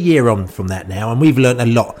 months on. It's a year on from that now and we've learnt a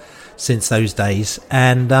lot since those days.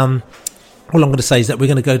 And all I'm going to say is that we're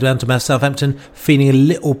going to go down to Southampton feeling a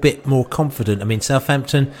little bit more confident. I mean,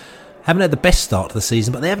 Southampton haven't had the best start to the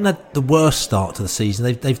season, but they haven't had the worst start to the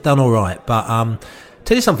season. They've done all right. But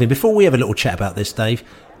tell you something, before we have a little chat about this, Dave,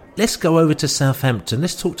 let's go over to Southampton.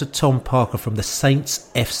 Let's talk to Tom Parker from the Saints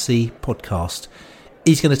FC podcast.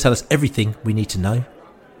 He's going to tell us everything we need to know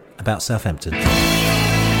about Southampton.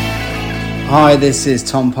 Hi, this is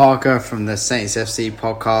Tom Parker from the Saints FC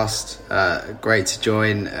podcast. Great to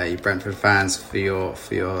join you Brentford fans for your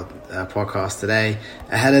podcast today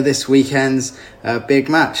ahead of this weekend's big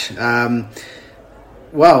match.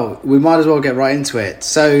 Well, we might as well get right into it.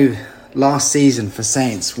 So, last season for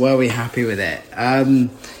Saints, were we happy with it?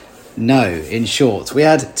 No, in short. We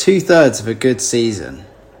had 2/3 of a good season.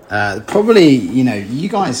 Probably, you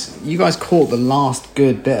guys caught the last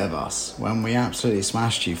good bit of us when we absolutely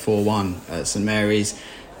smashed you 4-1 at St Mary's.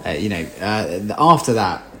 After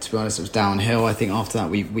that, to be honest, it was downhill. I think after that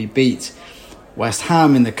we beat West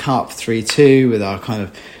Ham in the Cup 3-2 with our kind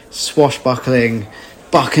of swashbuckling,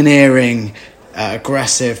 buccaneering,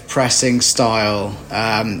 aggressive pressing style.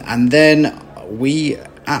 And then we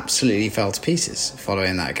absolutely fell to pieces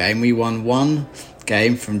following that game. We won 1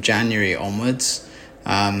 game from January onwards.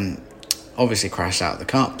 Obviously crashed out the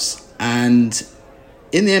cups and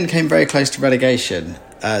in the end came very close to relegation.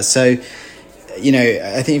 So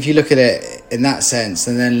I think if you look at it in that sense,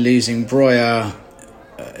 and then losing Breuer,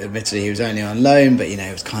 admittedly he was only on loan, but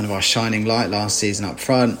it was kind of our shining light last season up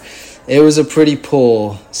front. It was a pretty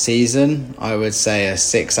poor season. I would say a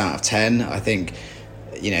 6 out of 10. I think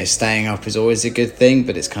staying up is always a good thing,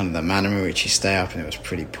 but it's kind of the manner in which you stay up, and it was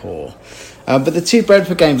pretty poor. But the 2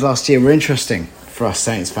 Brentford games last year were interesting for us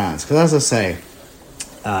Saints fans, because as I say,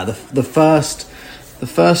 the first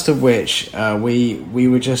of which we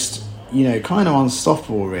were just kind of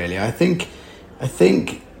unstoppable, really. I think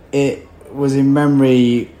it was in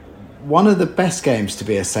memory one of the best games to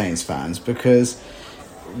be a Saints fans, because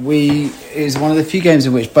it was one of the few games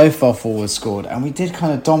in which both of our forwards scored and we did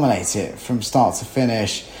kind of dominate it from start to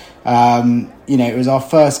finish. It was our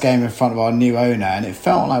first game in front of our new owner, and it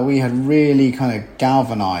felt like we had really kind of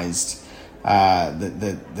galvanised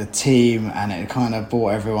the team, and it kind of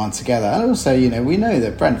brought everyone together. And also, we know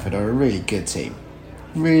that Brentford are a really good team,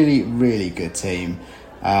 really, really good team,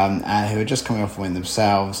 and who are just coming off a win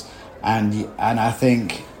themselves. And I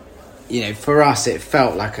think, for us, it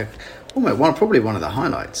felt like probably one of the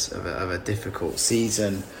highlights of a difficult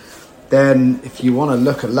season. then if you want to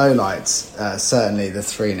look at lowlights, certainly the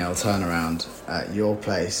 3-0 turnaround at your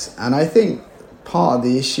place. And I think part of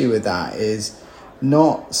the issue with that is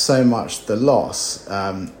not so much the loss.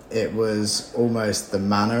 It was almost the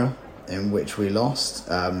manner in which we lost.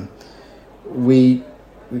 We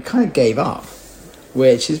kind of gave up,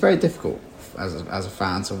 which is very difficult as a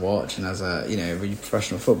fan to watch, and as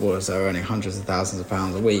professional footballers that are earning hundreds of thousands of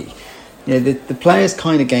pounds a week. The players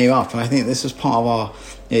kind of gave up, and I think this was part of our.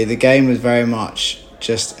 The game was very much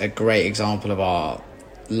just a great example of our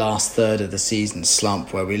last third of the season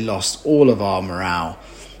slump, where we lost all of our morale,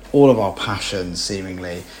 all of our passion,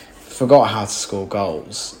 seemingly forgot how to score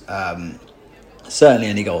goals. Certainly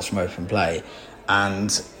any goals from open play,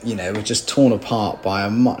 and we're just torn apart by a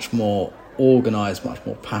much more organised, much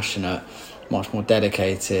more passionate, much more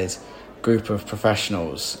dedicated group of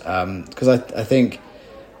professionals. Because I think.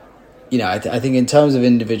 I think in terms of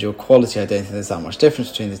individual quality, I don't think there's that much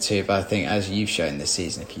difference between the two. But I think, as you've shown this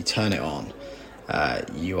season, if you turn it on,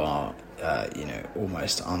 you are,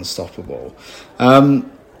 almost unstoppable. So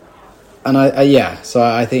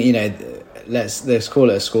I think let's call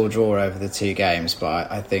it a score draw over the two games.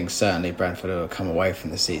 But I think certainly Brentford will come away from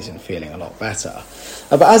the season feeling a lot better.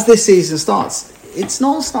 But as this season starts, it's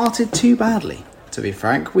not started too badly. To be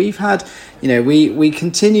frank, we've had, we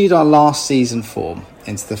continued our last season form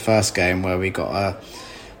into the first game, where we got a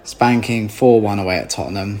spanking 4-1 away at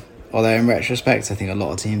Tottenham. Although in retrospect, I think a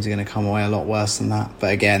lot of teams are going to come away a lot worse than that.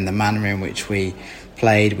 But again, the manner in which we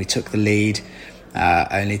played, we took the lead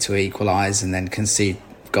only to equalise and then concede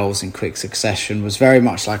goals in quick succession, was very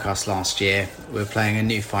much like us last year. We were playing a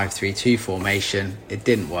new 5-3-2 formation. It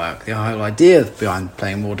didn't work. The whole idea behind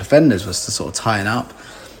playing more defenders was to sort of tighten up.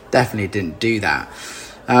 Definitely didn't do that.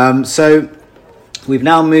 So we've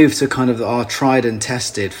now moved to kind of our tried and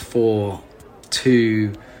tested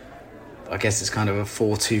 4-2. I guess it's kind of a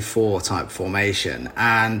 4-2-4 type formation,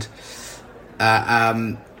 and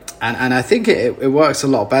I think it works a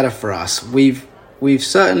lot better for us. We've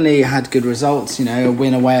certainly had good results. A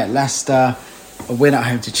win away at Leicester, a win at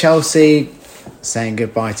home to Chelsea, saying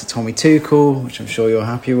goodbye to Tommy Tuchel, which I'm sure you're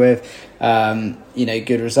happy with.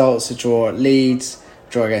 Good results. A draw at Leeds.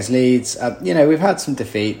 Draw against Leeds. We've had some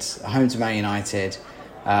defeats. Home to Man United.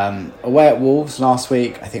 Away at Wolves last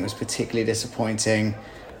week, I think was particularly disappointing.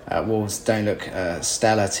 Wolves don't look a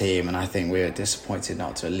stellar team, and I think we were disappointed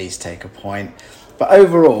not to at least take a point. But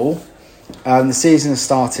overall, the season has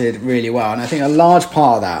started really well, and I think a large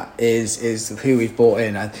part of that is who we've brought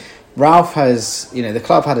in. Ralph has, the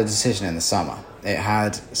club had a decision in the summer. It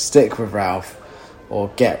had stick with Ralph or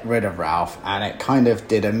get rid of Ralph, and it kind of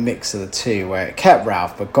did a mix of the two, where it kept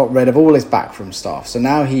Ralph but got rid of all his backroom staff. So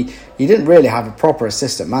now he didn't really have a proper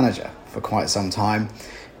assistant manager for quite some time.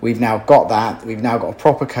 We've now got that. We've now got a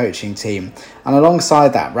proper coaching team, and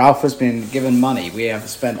alongside that, Ralph has been given money. We have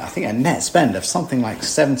spent, I think, a net spend of something like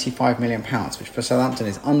 £75 million, which for Southampton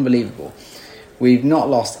is unbelievable. We've not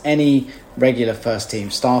lost any regular first team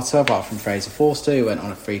starter apart from Fraser Forster, who went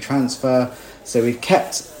on a free transfer. So we've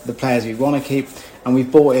kept the players we want to keep, and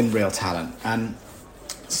we've brought in real talent. And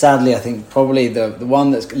sadly, I think probably the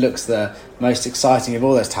one that looks the most exciting of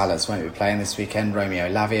all those talents won't be playing this weekend. Romeo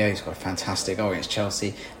Lavio, who's got a fantastic goal against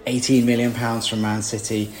Chelsea. £18 million from Man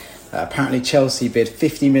City. Apparently Chelsea bid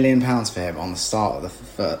 £50 million for him on the start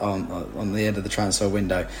of on the end of the transfer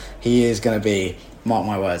window. He is going to be, mark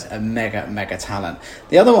my words, a mega talent.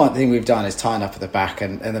 The other one thing we've done is tighten up at the back,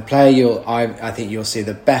 and the player I think you'll see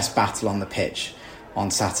the best battle on the pitch on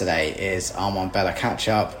Saturday is Armand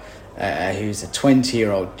Bella-Kachuk, who's a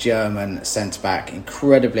 20-year-old German centre-back,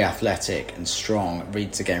 incredibly athletic and strong,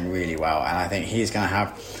 reads the game really well, and I think he's going to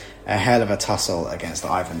have a hell of a tussle against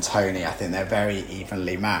Ivan Toney. I think they're very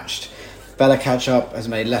evenly matched. Bella-Kachuk has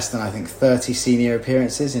made less than, I think, 30 senior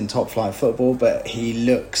appearances in top-flight football, but he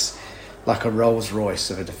looks like a Rolls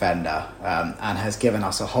Royce of a defender, and has given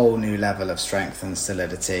us a whole new level of strength and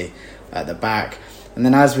solidity at the back. And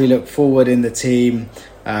then as we look forward in the team,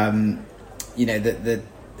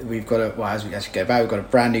 we've got as we actually go back, we've got a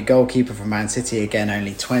brand new goalkeeper from Man City, again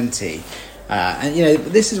only 20. And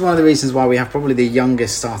this is one of the reasons why we have probably the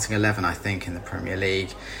youngest starting 11, I think, in the Premier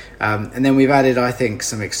League. And then we've added, I think,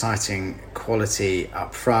 some exciting quality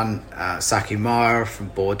up front. Saku Mara from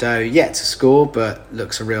Bordeaux, yet to score, but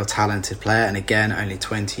looks a real talented player, and again, only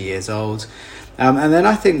 20 years old. And then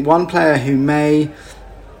I think one player who may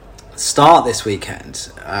start this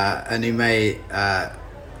weekend, and who may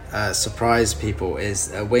surprise people,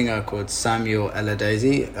 is a winger called Samuel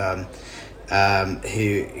Eladozi,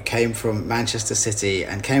 who came from Manchester City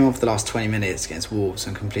and came off the last 20 minutes against Wolves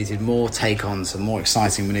and completed more take-ons and more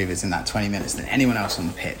exciting manoeuvres in that 20 minutes than anyone else on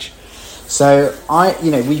the pitch. So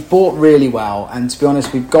we bought really well, and to be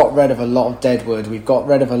honest, we've got rid of a lot of dead wood. We've got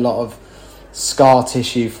rid of a lot of scar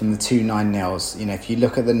tissue from the 2 9-0s. If you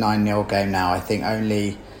look at the 9-0 game now, I think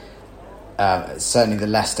only, certainly the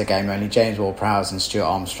Leicester game, only James Ward-Prowse and Stuart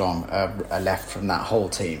Armstrong are left from that whole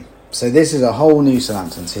team. So this is a whole new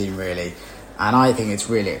Southampton team, really, and I think it's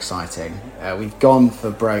really exciting. We've gone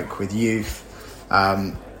for broke with youth.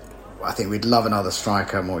 I think we'd love another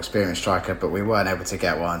striker, more experienced striker, but we weren't able to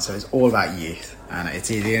get one. So it's all about youth, and it's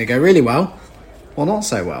either going to go really well or not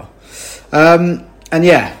so well. And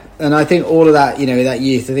I think all of that, that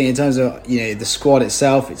youth. I think in terms of the squad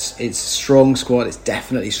itself, it's a strong squad. It's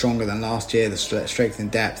definitely stronger than last year. The strength and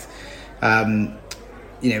depth. One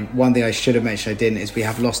thing I should have mentioned I didn't is we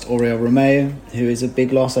have lost Oriol Romeo, who is a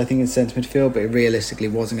big loss, I think, in centre midfield, but realistically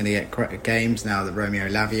wasn't going to get games now that Romeo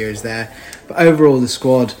Lavia is there. But overall, the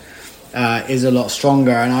squad is a lot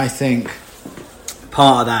stronger, and I think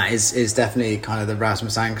part of that is definitely kind of the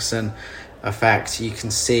Rasmus Ankersen effect. You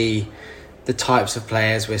can see the types of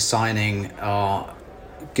players we're signing are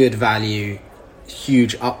good value,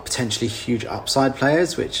 potentially huge upside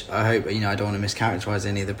players, which I hope, I don't want to mischaracterise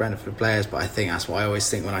any of the Brentford players, but I think that's what I always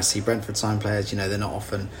think when I see Brentford sign players. They're not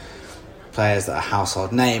often players that are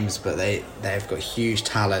household names, but they've got huge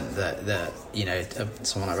talent that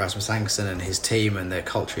someone like Rasmus Ankersen and his team and the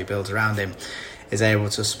culture he builds around him is able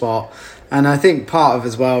to spot. And I think part of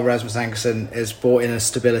as well, Rasmus Ankersen has brought in a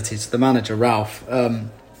stability to the manager, Ralph.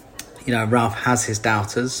 Ralph has his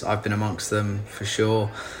doubters. I've been amongst them for sure.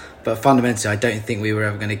 But fundamentally, I don't think we were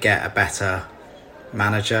ever going to get a better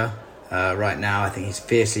manager right now. I think he's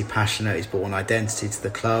fiercely passionate. He's brought an identity to the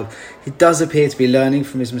club. He does appear to be learning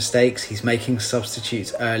from his mistakes. He's making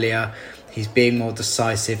substitutes earlier. He's being more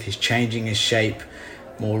decisive. He's changing his shape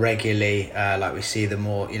more regularly, like we see the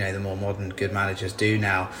more modern good managers do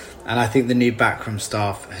now. And I think the new backroom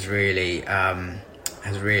staff has really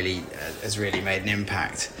made an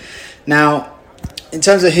impact. Now, in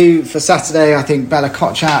terms of who for Saturday, I think Bella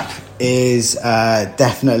Kotchap is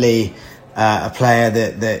definitely a player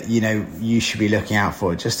that you should be looking out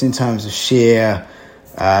for. Just in terms of sheer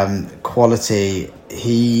quality,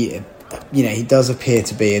 he does appear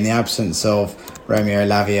to be, in the absence of Romeo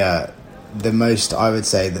Lavia, the most, I would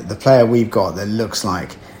say, that the player we've got that looks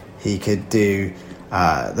like he could do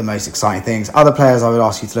the most exciting things. Other players I would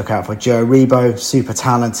ask you to look out for: Joe Rebo, super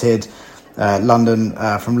talented.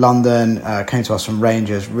 From London, came to us from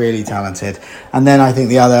Rangers, really talented. And then I think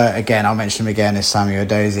the other, again, I'll mention him again, is Samuel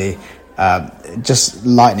Edozie, just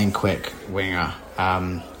lightning quick winger,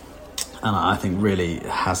 and I think really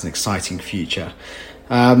has an exciting future.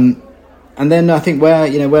 And then I think where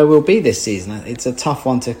we'll be this season, it's a tough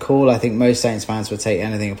one to call. I think most Saints fans would take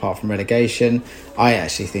anything apart from relegation. I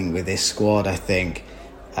actually think with this squad,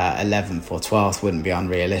 11th or 12th wouldn't be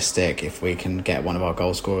unrealistic if we can get one of our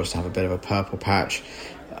goal scorers to have a bit of a purple patch.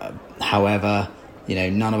 However,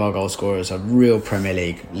 none of our goal scorers are real Premier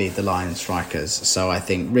League lead the line strikers, so I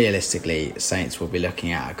think realistically Saints will be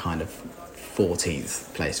looking at a kind of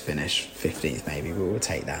 14th place finish, 15th maybe. We will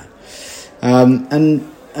take that.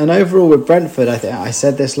 And overall with Brentford, I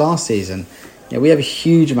said this last season, we have a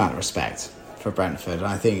huge amount of respect for Brentford, and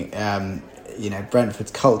I think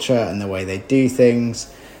Brentford's culture and the way they do things,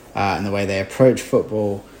 and the way they approach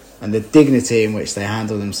football, and the dignity in which they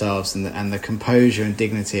handle themselves, and the composure and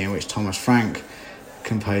dignity in which Thomas Frank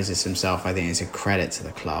composes himself, I think is a credit to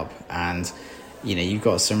the club. And you've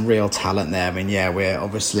got some real talent there. We're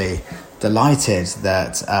obviously delighted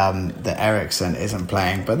that Eriksson isn't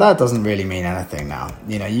playing, but that doesn't really mean anything now.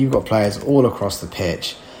 You've got players all across the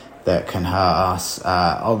pitch that can hurt us.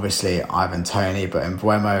 Obviously Ivan Toney, but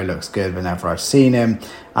Mbeumo looks good whenever I've seen him.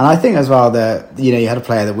 And I think as well that you had a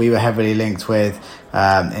player that we were heavily linked with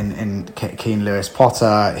in Keane Lewis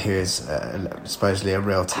Potter, who is supposedly a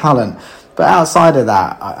real talent. But outside of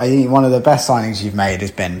that, I think one of the best signings you've made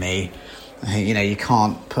is Ben Mee. I think you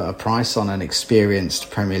can't put a price on an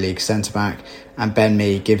experienced Premier League centre back, and Ben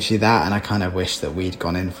Mee gives you that. And I kind of wish that we'd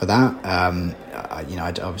gone in for that.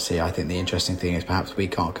 Obviously, I think the interesting thing is perhaps we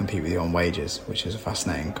can't compete with you on wages, which is a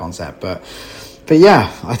fascinating concept. But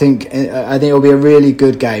yeah, I think it'll be a really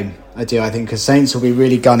good game. I do. I think because Saints will be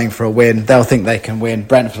really gunning for a win. They'll think they can win.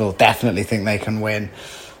 Brentford will definitely think they can win.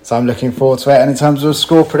 So I'm looking forward to it. And in terms of a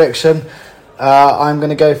score prediction, I'm going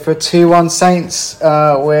to go for 2-1 Saints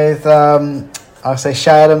with, I'll say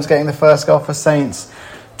Shea Adams getting the first goal for Saints.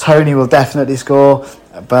 Toney will definitely score,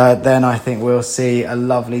 but then I think we'll see a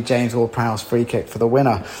lovely James Ward-Prowse free kick for the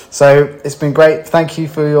winner. So it's been great. Thank you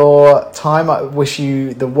for your time. I wish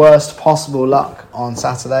you the worst possible luck on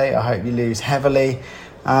Saturday. I hope you lose heavily,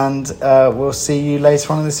 and we'll see you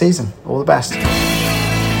later on in the season. All the best.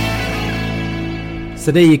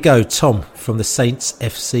 So there you go, Tom from the Saints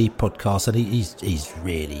FC podcast, and he's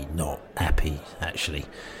really not happy. Actually,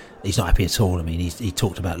 he's not happy at all. I mean, he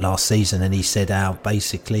talked about last season, and he said how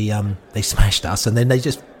basically they smashed us, and then they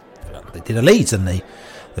did a Leeds, and they're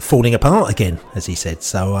falling apart again, as he said.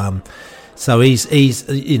 So he's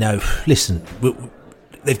listen,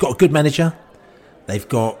 they've got a good manager, they've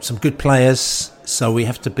got some good players, so we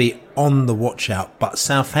have to be on the watch out. But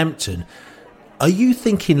Southampton. Are you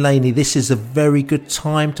thinking, Laney, this is a very good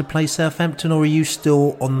time to play Southampton, or are you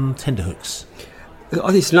still on tenterhooks?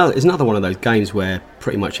 It's another one of those games where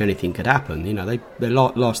pretty much anything could happen. You know, their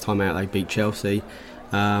last time out they beat Chelsea,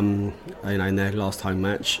 in their last home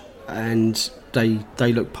match, and they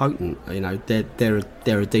look potent. You know, they're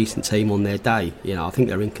a decent team on their day. You know, I think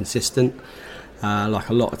they're inconsistent, like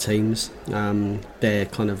a lot of teams. They're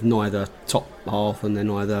kind of neither top half and they're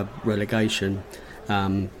neither relegation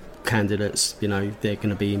candidates. You know, they're going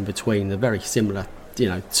to be in between. They're very similar, you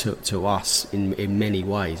know, to us in many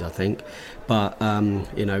ways, I think. But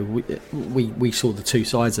we saw the two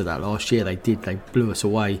sides of that last year. They blew us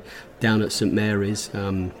away down at St Mary's.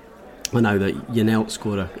 I know that Yanelt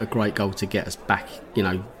scored a great goal to get us back, you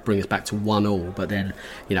know, bring us back to 1-1. But then,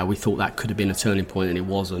 you know, we thought that could have been a turning point, and it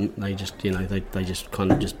wasn't. They just, you know, they just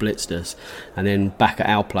kind of just blitzed us. And then back at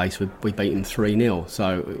our place, we beat them 3-0.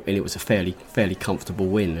 So, and it was a fairly comfortable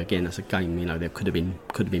win. Again, as a game, you know, there could have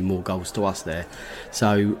been more goals to us there.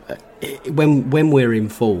 So, when we're in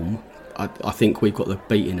form, I think we've got the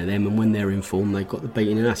beating of them, and when they're in form, they've got the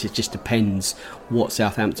beating of us. It just depends what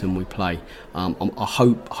Southampton we play.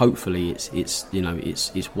 Hopefully it's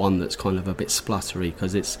one that's kind of a bit spluttery,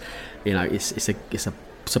 because it's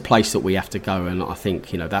a place that we have to go, and I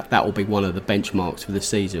think, you know, that will be one of the benchmarks for the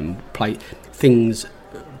season. Play things,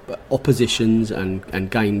 oppositions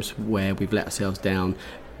and games where we've let ourselves down,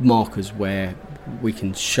 markers where we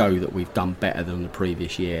can show that we've done better than the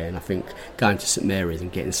previous year. And I think going to St Mary's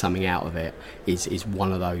and getting something out of it is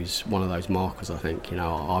one of those markers. I think, you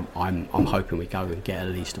know, I'm hoping we go and get at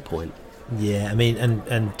least a point. Yeah, I mean,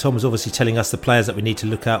 and Tom was obviously telling us the players that we need to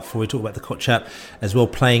look out for. We talk about the Kotchap as well,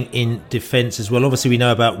 playing in defence as well. Obviously, we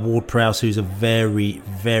know about Ward-Prowse, who's a very,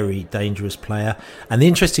 very dangerous player. And the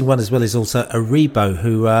interesting one as well is also Aribo,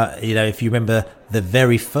 who, if you remember the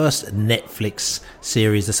very first Netflix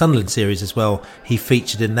series, the Sunderland series as well, he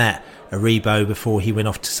featured in that. Aribo, before he went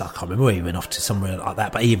off to, I can't remember where he went off to, somewhere like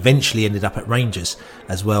that, but he eventually ended up at Rangers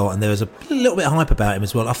as well, and there was a little bit of hype about him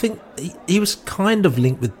as well. I think he was kind of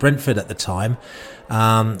linked with Brentford at the time,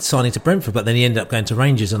 signing to Brentford, but then he ended up going to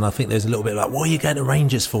Rangers, and I think there's a little bit like, what are you going to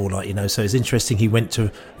Rangers for? Like, you know, so it's interesting he went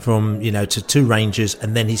to Rangers,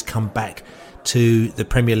 and then he's come back to the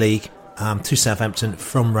Premier League, to Southampton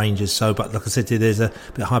from Rangers. So, but like I said, there's a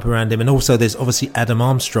bit of hype around him, and also there's obviously Adam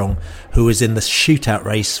Armstrong, who is in the shootout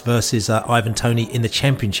race versus Ivan Toney in the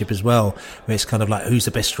Championship as well, where it's kind of like, who's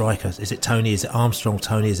the best striker? Is it Toney? Is it Armstrong?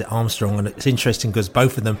 Toney? Is it Armstrong? And it's interesting because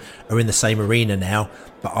both of them are in the same arena now.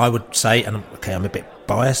 But I would say, and I'm a bit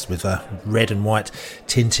biased with red and white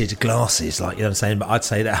tinted glasses, like, you know what I'm saying, but I'd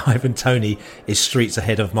say that Ivan Toney is streets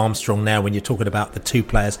ahead of Armstrong now when you're talking about the two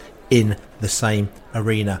players in the same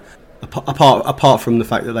arena. Apart from the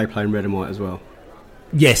fact that they play in red and white as well.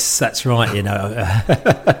 Yes, that's right, you know.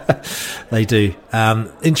 They do.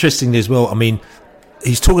 Interestingly as well, I mean,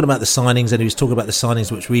 he's talking about the signings, and he was talking about the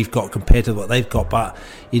signings which we've got compared to what they've got, but,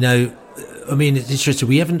 you know, I mean, it's interesting,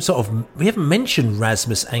 we haven't mentioned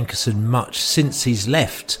Rasmus Ankerson much since he's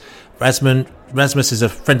left. Rasmus is a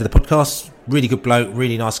friend of the podcast, really good bloke,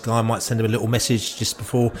 really nice guy. I might send him a little message just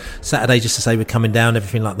before Saturday just to say we're coming down,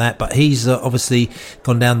 everything like that. But he's obviously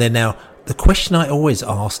gone down there now. The question I always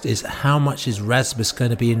asked is, how much is Rasmus going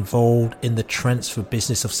to be involved in the transfer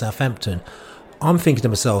business of Southampton? I'm thinking to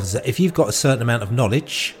myself is that if you've got a certain amount of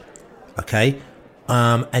knowledge, okay,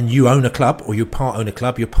 and you own a club, or you part own a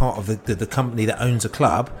club, you're part of the company that owns a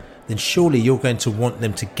club, then surely you're going to want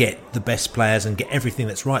them to get the best players and get everything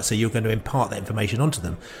that's right, so you're going to impart that information onto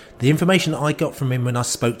them. The information I got from him when I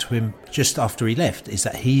spoke to him just after he left is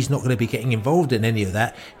that he's not going to be getting involved in any of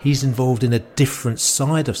that. He's involved in a different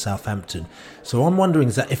side of Southampton. So I'm wondering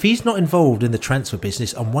is that if he's not involved in the transfer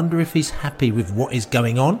business, I wonder if he's happy with what is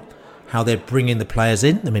going on, how they're bringing the players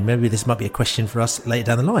in. I mean, maybe this might be a question for us later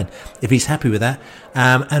down the line, if he's happy with that,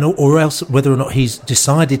 or else whether or not he's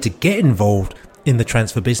decided to get involved in the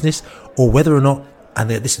transfer business, or whether or not, and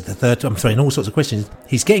this is the third, I'm throwing all sorts of questions,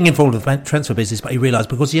 he's getting involved with the transfer business, but he realised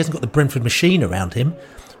because he hasn't got the Brentford machine around him,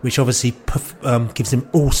 which obviously gives him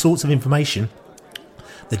all sorts of information,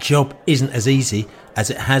 the job isn't as easy as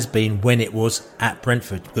it has been when it was at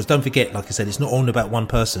Brentford. Because don't forget, like I said, it's not all about one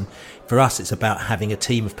person. For us, it's about having a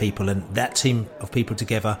team of people, and that team of people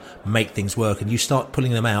together make things work. And you start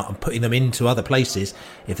pulling them out and putting them into other places.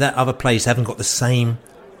 If that other place haven't got the same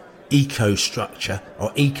eco structure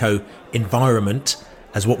or eco environment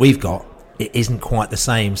as what we've got, it isn't quite the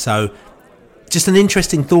same. So just an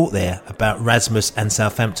interesting thought there about Rasmus and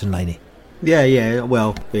Southampton, Laney. Yeah.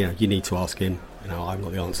 Well, you need to ask him. I haven't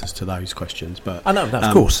got the answers to those questions, but I know,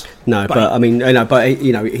 of course. No, but I mean,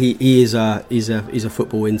 he is a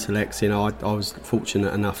football intellect. I was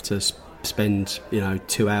fortunate enough to spend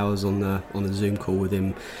 2 hours on the Zoom call with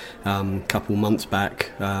him a couple months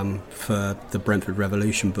back for the Brentford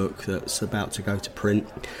Revolution book that's about to go to print.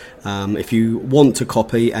 If you want to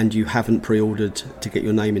copy and you haven't pre-ordered to get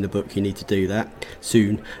your name in the book, you need to do that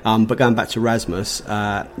soon. But going back to Rasmus,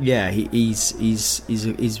 he's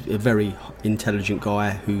a very intelligent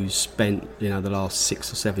guy who's spent the last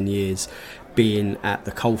 6 or 7 years being at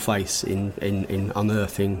the coalface in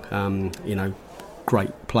unearthing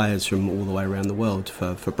great players from all the way around the world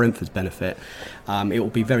for Brentford's benefit. It will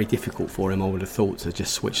be very difficult for him, I would have thought, to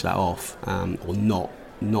just switch that off or not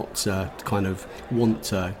kind of want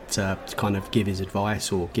to kind of give his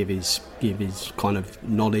advice or give his kind of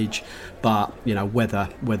knowledge, but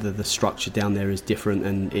whether the structure down there is different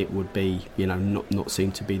and it would be not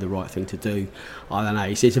seem to be the right thing to do, I don't know.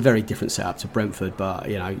 It's a very different setup to Brentford, but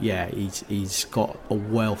he's got a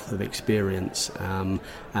wealth of experience, and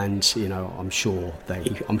I'm sure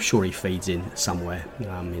he feeds in somewhere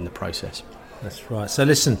in the process. That's right. So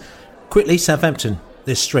listen, quickly, Southampton,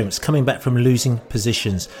 their strengths: coming back from losing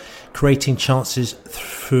positions, creating chances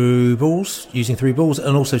through balls, using through balls,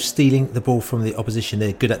 and also stealing the ball from the opposition.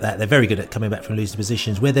 They're good at that. They're very good at coming back from losing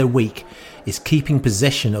positions. Where they're weak is keeping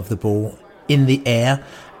possession of the ball in the air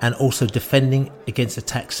and also defending against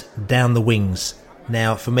attacks down the wings.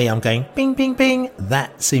 Now, for me, I'm going bing, bing, bing.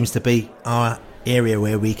 That seems to be our area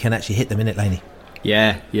where we can actually hit them, in it, Laney.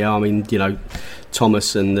 Yeah. I mean,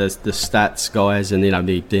 Thomas and the stats guys and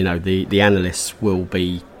the analysts will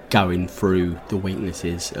be going through the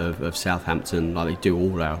weaknesses of Southampton like they do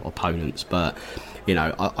all our opponents. But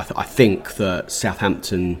I think that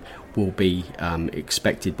Southampton will be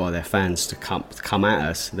expected by their fans to come at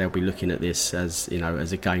us. They'll be looking at this as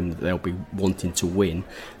a game that they'll be wanting to win,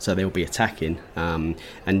 so they'll be attacking, and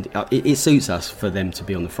it suits us for them to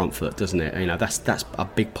be on the front foot, doesn't it? That's a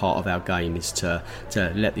big part of our game, is to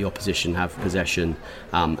let the opposition have possession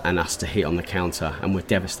and us to hit on the counter, and we're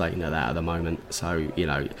devastating at that at the moment. So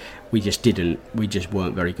we just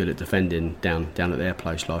weren't very good at defending down at their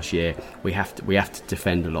place last year. We have to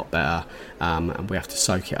defend a lot better, and we have to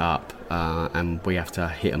soak it up, and we have to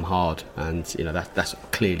hit them hard. And that's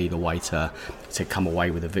clearly the way to come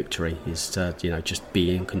away with a victory, is to just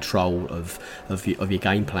be in control of your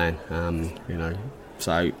game plan.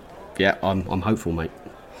 So yeah, I'm hopeful, mate.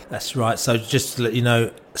 That's right. So just to let you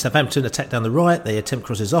know, Southampton attack down the right. They attempt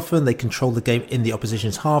crosses often. They control the game in the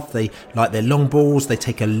opposition's half. They like their long balls. They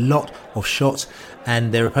take a lot of shots,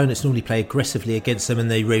 and their opponents normally play aggressively against them,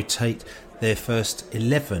 and they rotate their first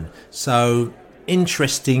 11. So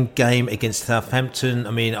interesting game against Southampton.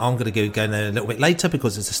 I mean, I'm going to go there a little bit later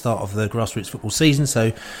because it's the start of the grassroots football season.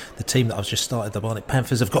 So the team that I've just started, the Barnet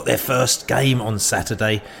Panthers, have got their first game on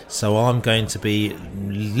Saturday. So I'm going to be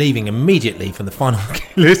leaving immediately from the final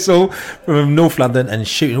whistle from North London and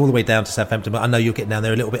shooting all the way down to Southampton. But I know you're getting down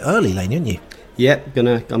there a little bit early, Lane, aren't you? Yeah,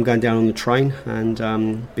 I'm going down on the train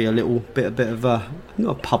and be a little bit of a,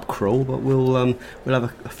 not a pub crawl, but we'll have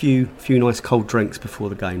a few nice cold drinks before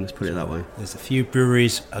the game. Let's put it that way. There's a few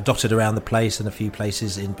breweries dotted around the place, and a few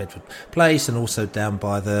places in Bedford Place, and also down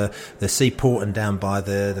by the seaport and down by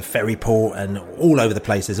the ferry port, and all over the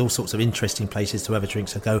place. There's all sorts of interesting places to have a drink,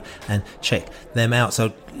 so go and check them out.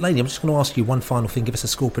 So, Laney, I'm just going to ask you one final thing. Give us a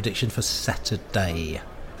score prediction for Saturday.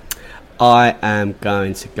 I am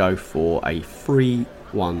going to go for a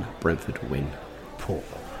 3-1 Brentford win. Poor.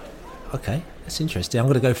 Okay, that's interesting. I'm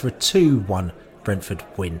going to go for a 2-1 Brentford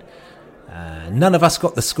win. None of us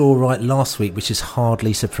got the score right last week, which is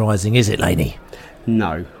hardly surprising, is it, Laney?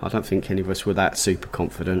 No, I don't think any of us were that super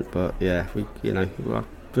confident. But yeah, there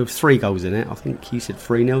were 3 goals in it. I think you said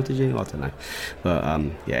 3-0, did you? I don't know. But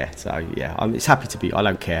yeah, so yeah, it's happy to be. I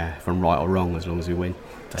don't care if I'm right or wrong as long as we win.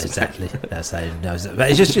 Exactly. That's how it knows. But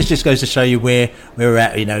it just goes to show you where we're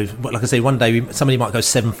at. Like I say, one day somebody might go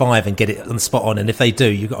 7-5 and get it on the spot on, and if they do,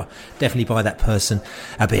 you've got to definitely buy that person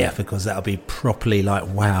a beer, because that'll be properly like,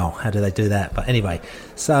 wow, how do they do that? But anyway,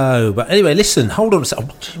 listen, hold on a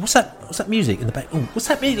second. What's that music in the back? Oh, what's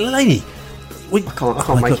that music, Laney? I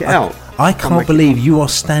can't make it out. I can't believe you are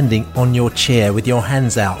standing on your chair with your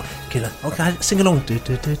hands out. Okay, sing along. How's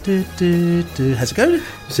it going?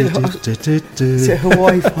 Is it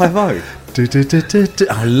Hawaii 5-0?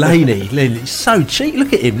 Oh, Laney, so cheap.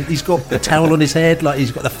 Look at him. He's got a towel on his head, like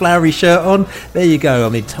he's got the flowery shirt on. There you go. I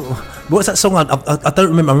mean, what's that song? I don't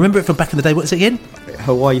remember. I remember it from back in the day. What's it again?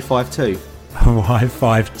 Hawaii 5-2. Hawaii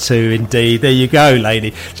 5-2 indeed. There you go,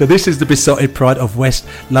 lady. So this is the Besotted Pride of West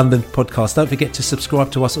London podcast. Don't forget to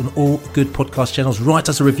subscribe to us on all good podcast channels. Write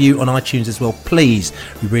us a review on iTunes as well, please.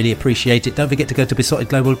 We really appreciate it. Don't forget to go to Besotted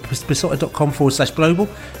Global, besotted.com/global,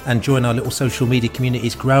 and join our little social media community.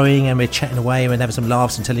 It's growing, and we're chatting away and having some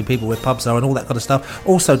laughs and telling people where pubs are and all that kind of stuff.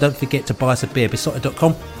 Also, don't forget to buy us a beer,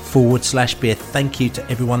 besotted.com/beer. Thank you to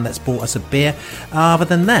everyone that's bought us a beer. Other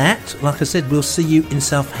than that, like I said, we'll see you in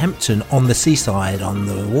Southampton on the seaside, on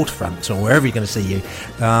the waterfront, or wherever you're going to see you.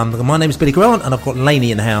 My name is Billy Grant, and I've got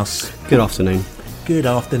Laney in the house. Good afternoon. Good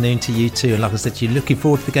afternoon to you too. And like I said to you, looking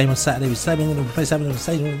forward to the game on Saturday. We're saving and as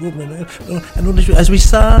we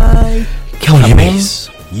say, come on, you bees.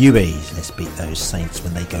 You bees. Let's beat those Saints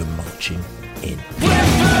when they go marching in.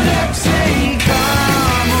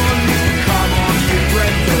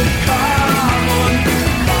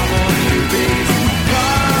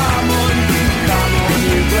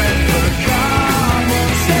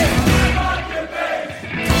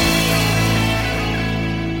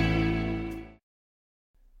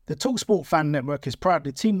 The TalkSport Fan Network is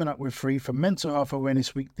proudly teaming up with Free for Mental Health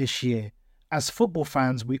Awareness Week this year. As football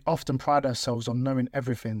fans, we often pride ourselves on knowing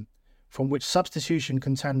everything, from which substitution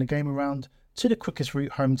can turn the game around to the quickest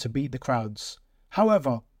route home to beat the crowds.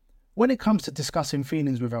 However, when it comes to discussing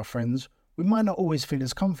feelings with our friends, we might not always feel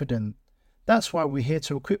as confident. That's why we're here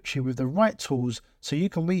to equip you with the right tools so you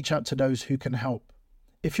can reach out to those who can help.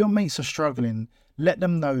 If your mates are struggling, let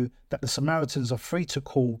them know that the Samaritans are free to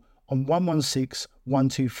call on 116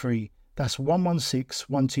 123. That's 116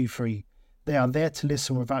 123. They are there to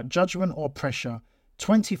listen without judgment or pressure,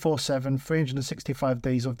 24/7, 365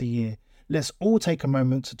 days of the year. Let's all take a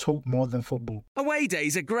moment to talk more than football. Away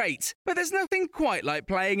days are great, but there's nothing quite like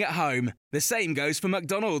playing at home. The same goes for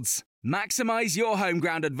McDonald's. Maximise your home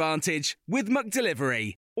ground advantage with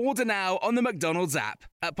McDelivery. Order now on the McDonald's app.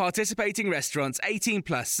 At participating restaurants, 18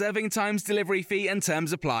 plus, serving times, delivery fee and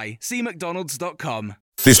terms apply. See mcdonalds.com.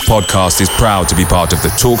 This podcast is proud to be part of the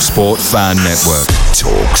TalkSport Fan Network.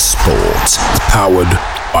 TalkSport. Powered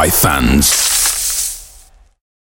by fans.